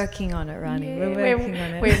sense. We're working on it, Rani. We're working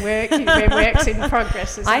on it. We're works in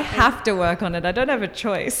progress. I have to work on it. I don't have a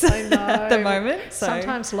choice at the moment. So.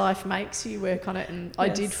 Sometimes life makes you work on it, and I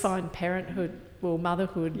did find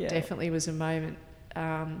motherhood definitely was a moment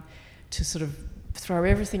to sort of throw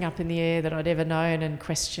everything up in the air that I'd ever known and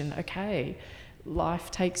question, okay,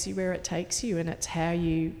 life takes you where it takes you, and it's how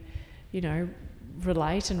you know,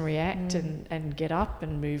 relate and react and get up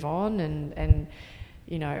and move on. And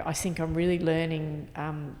you know, I think I'm really learning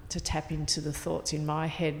to tap into the thoughts in my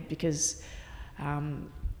head, because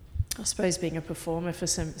I suppose being a performer for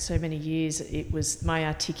so many years, it was my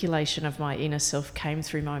articulation of my inner self came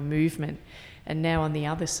through my movement, and now on the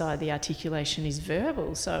other side, the articulation is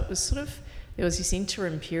verbal. So it was sort of, there was this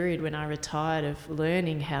interim period when I retired of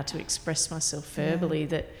learning how to express myself verbally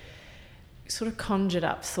that sort of conjured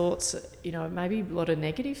up thoughts, maybe a lot of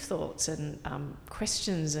negative thoughts and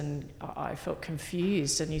questions, and I felt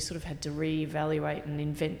confused, and you sort of had to reevaluate and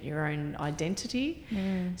invent your own identity.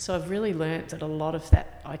 So I've really learnt that a lot of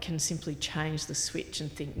that I can simply change the switch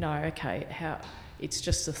and think, no, okay, it's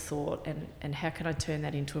just a thought, and how can I turn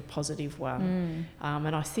that into a positive one?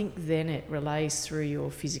 And I think then it relays through your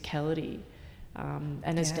physicality.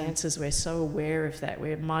 And as dancers, we're so aware of that.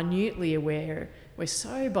 We're minutely aware. We're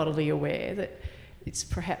so bodily aware that it's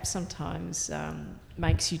perhaps sometimes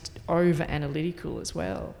makes you over-analytical as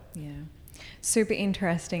well. Yeah. Super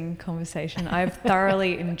interesting conversation. I've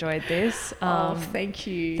thoroughly enjoyed this. Thank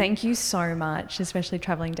you. Thank you so much, especially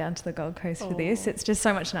travelling down to the Gold Coast for this. It's just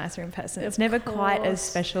so much nicer in person. It's never quite as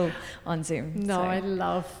special on Zoom. No, I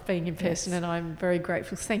love being in person, and I'm very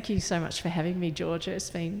grateful. Thank you so much for having me, Georgia. It's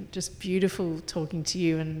been just beautiful talking to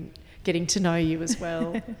you and getting to know you as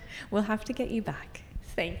well. We'll have to get you back.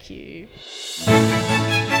 Thank you.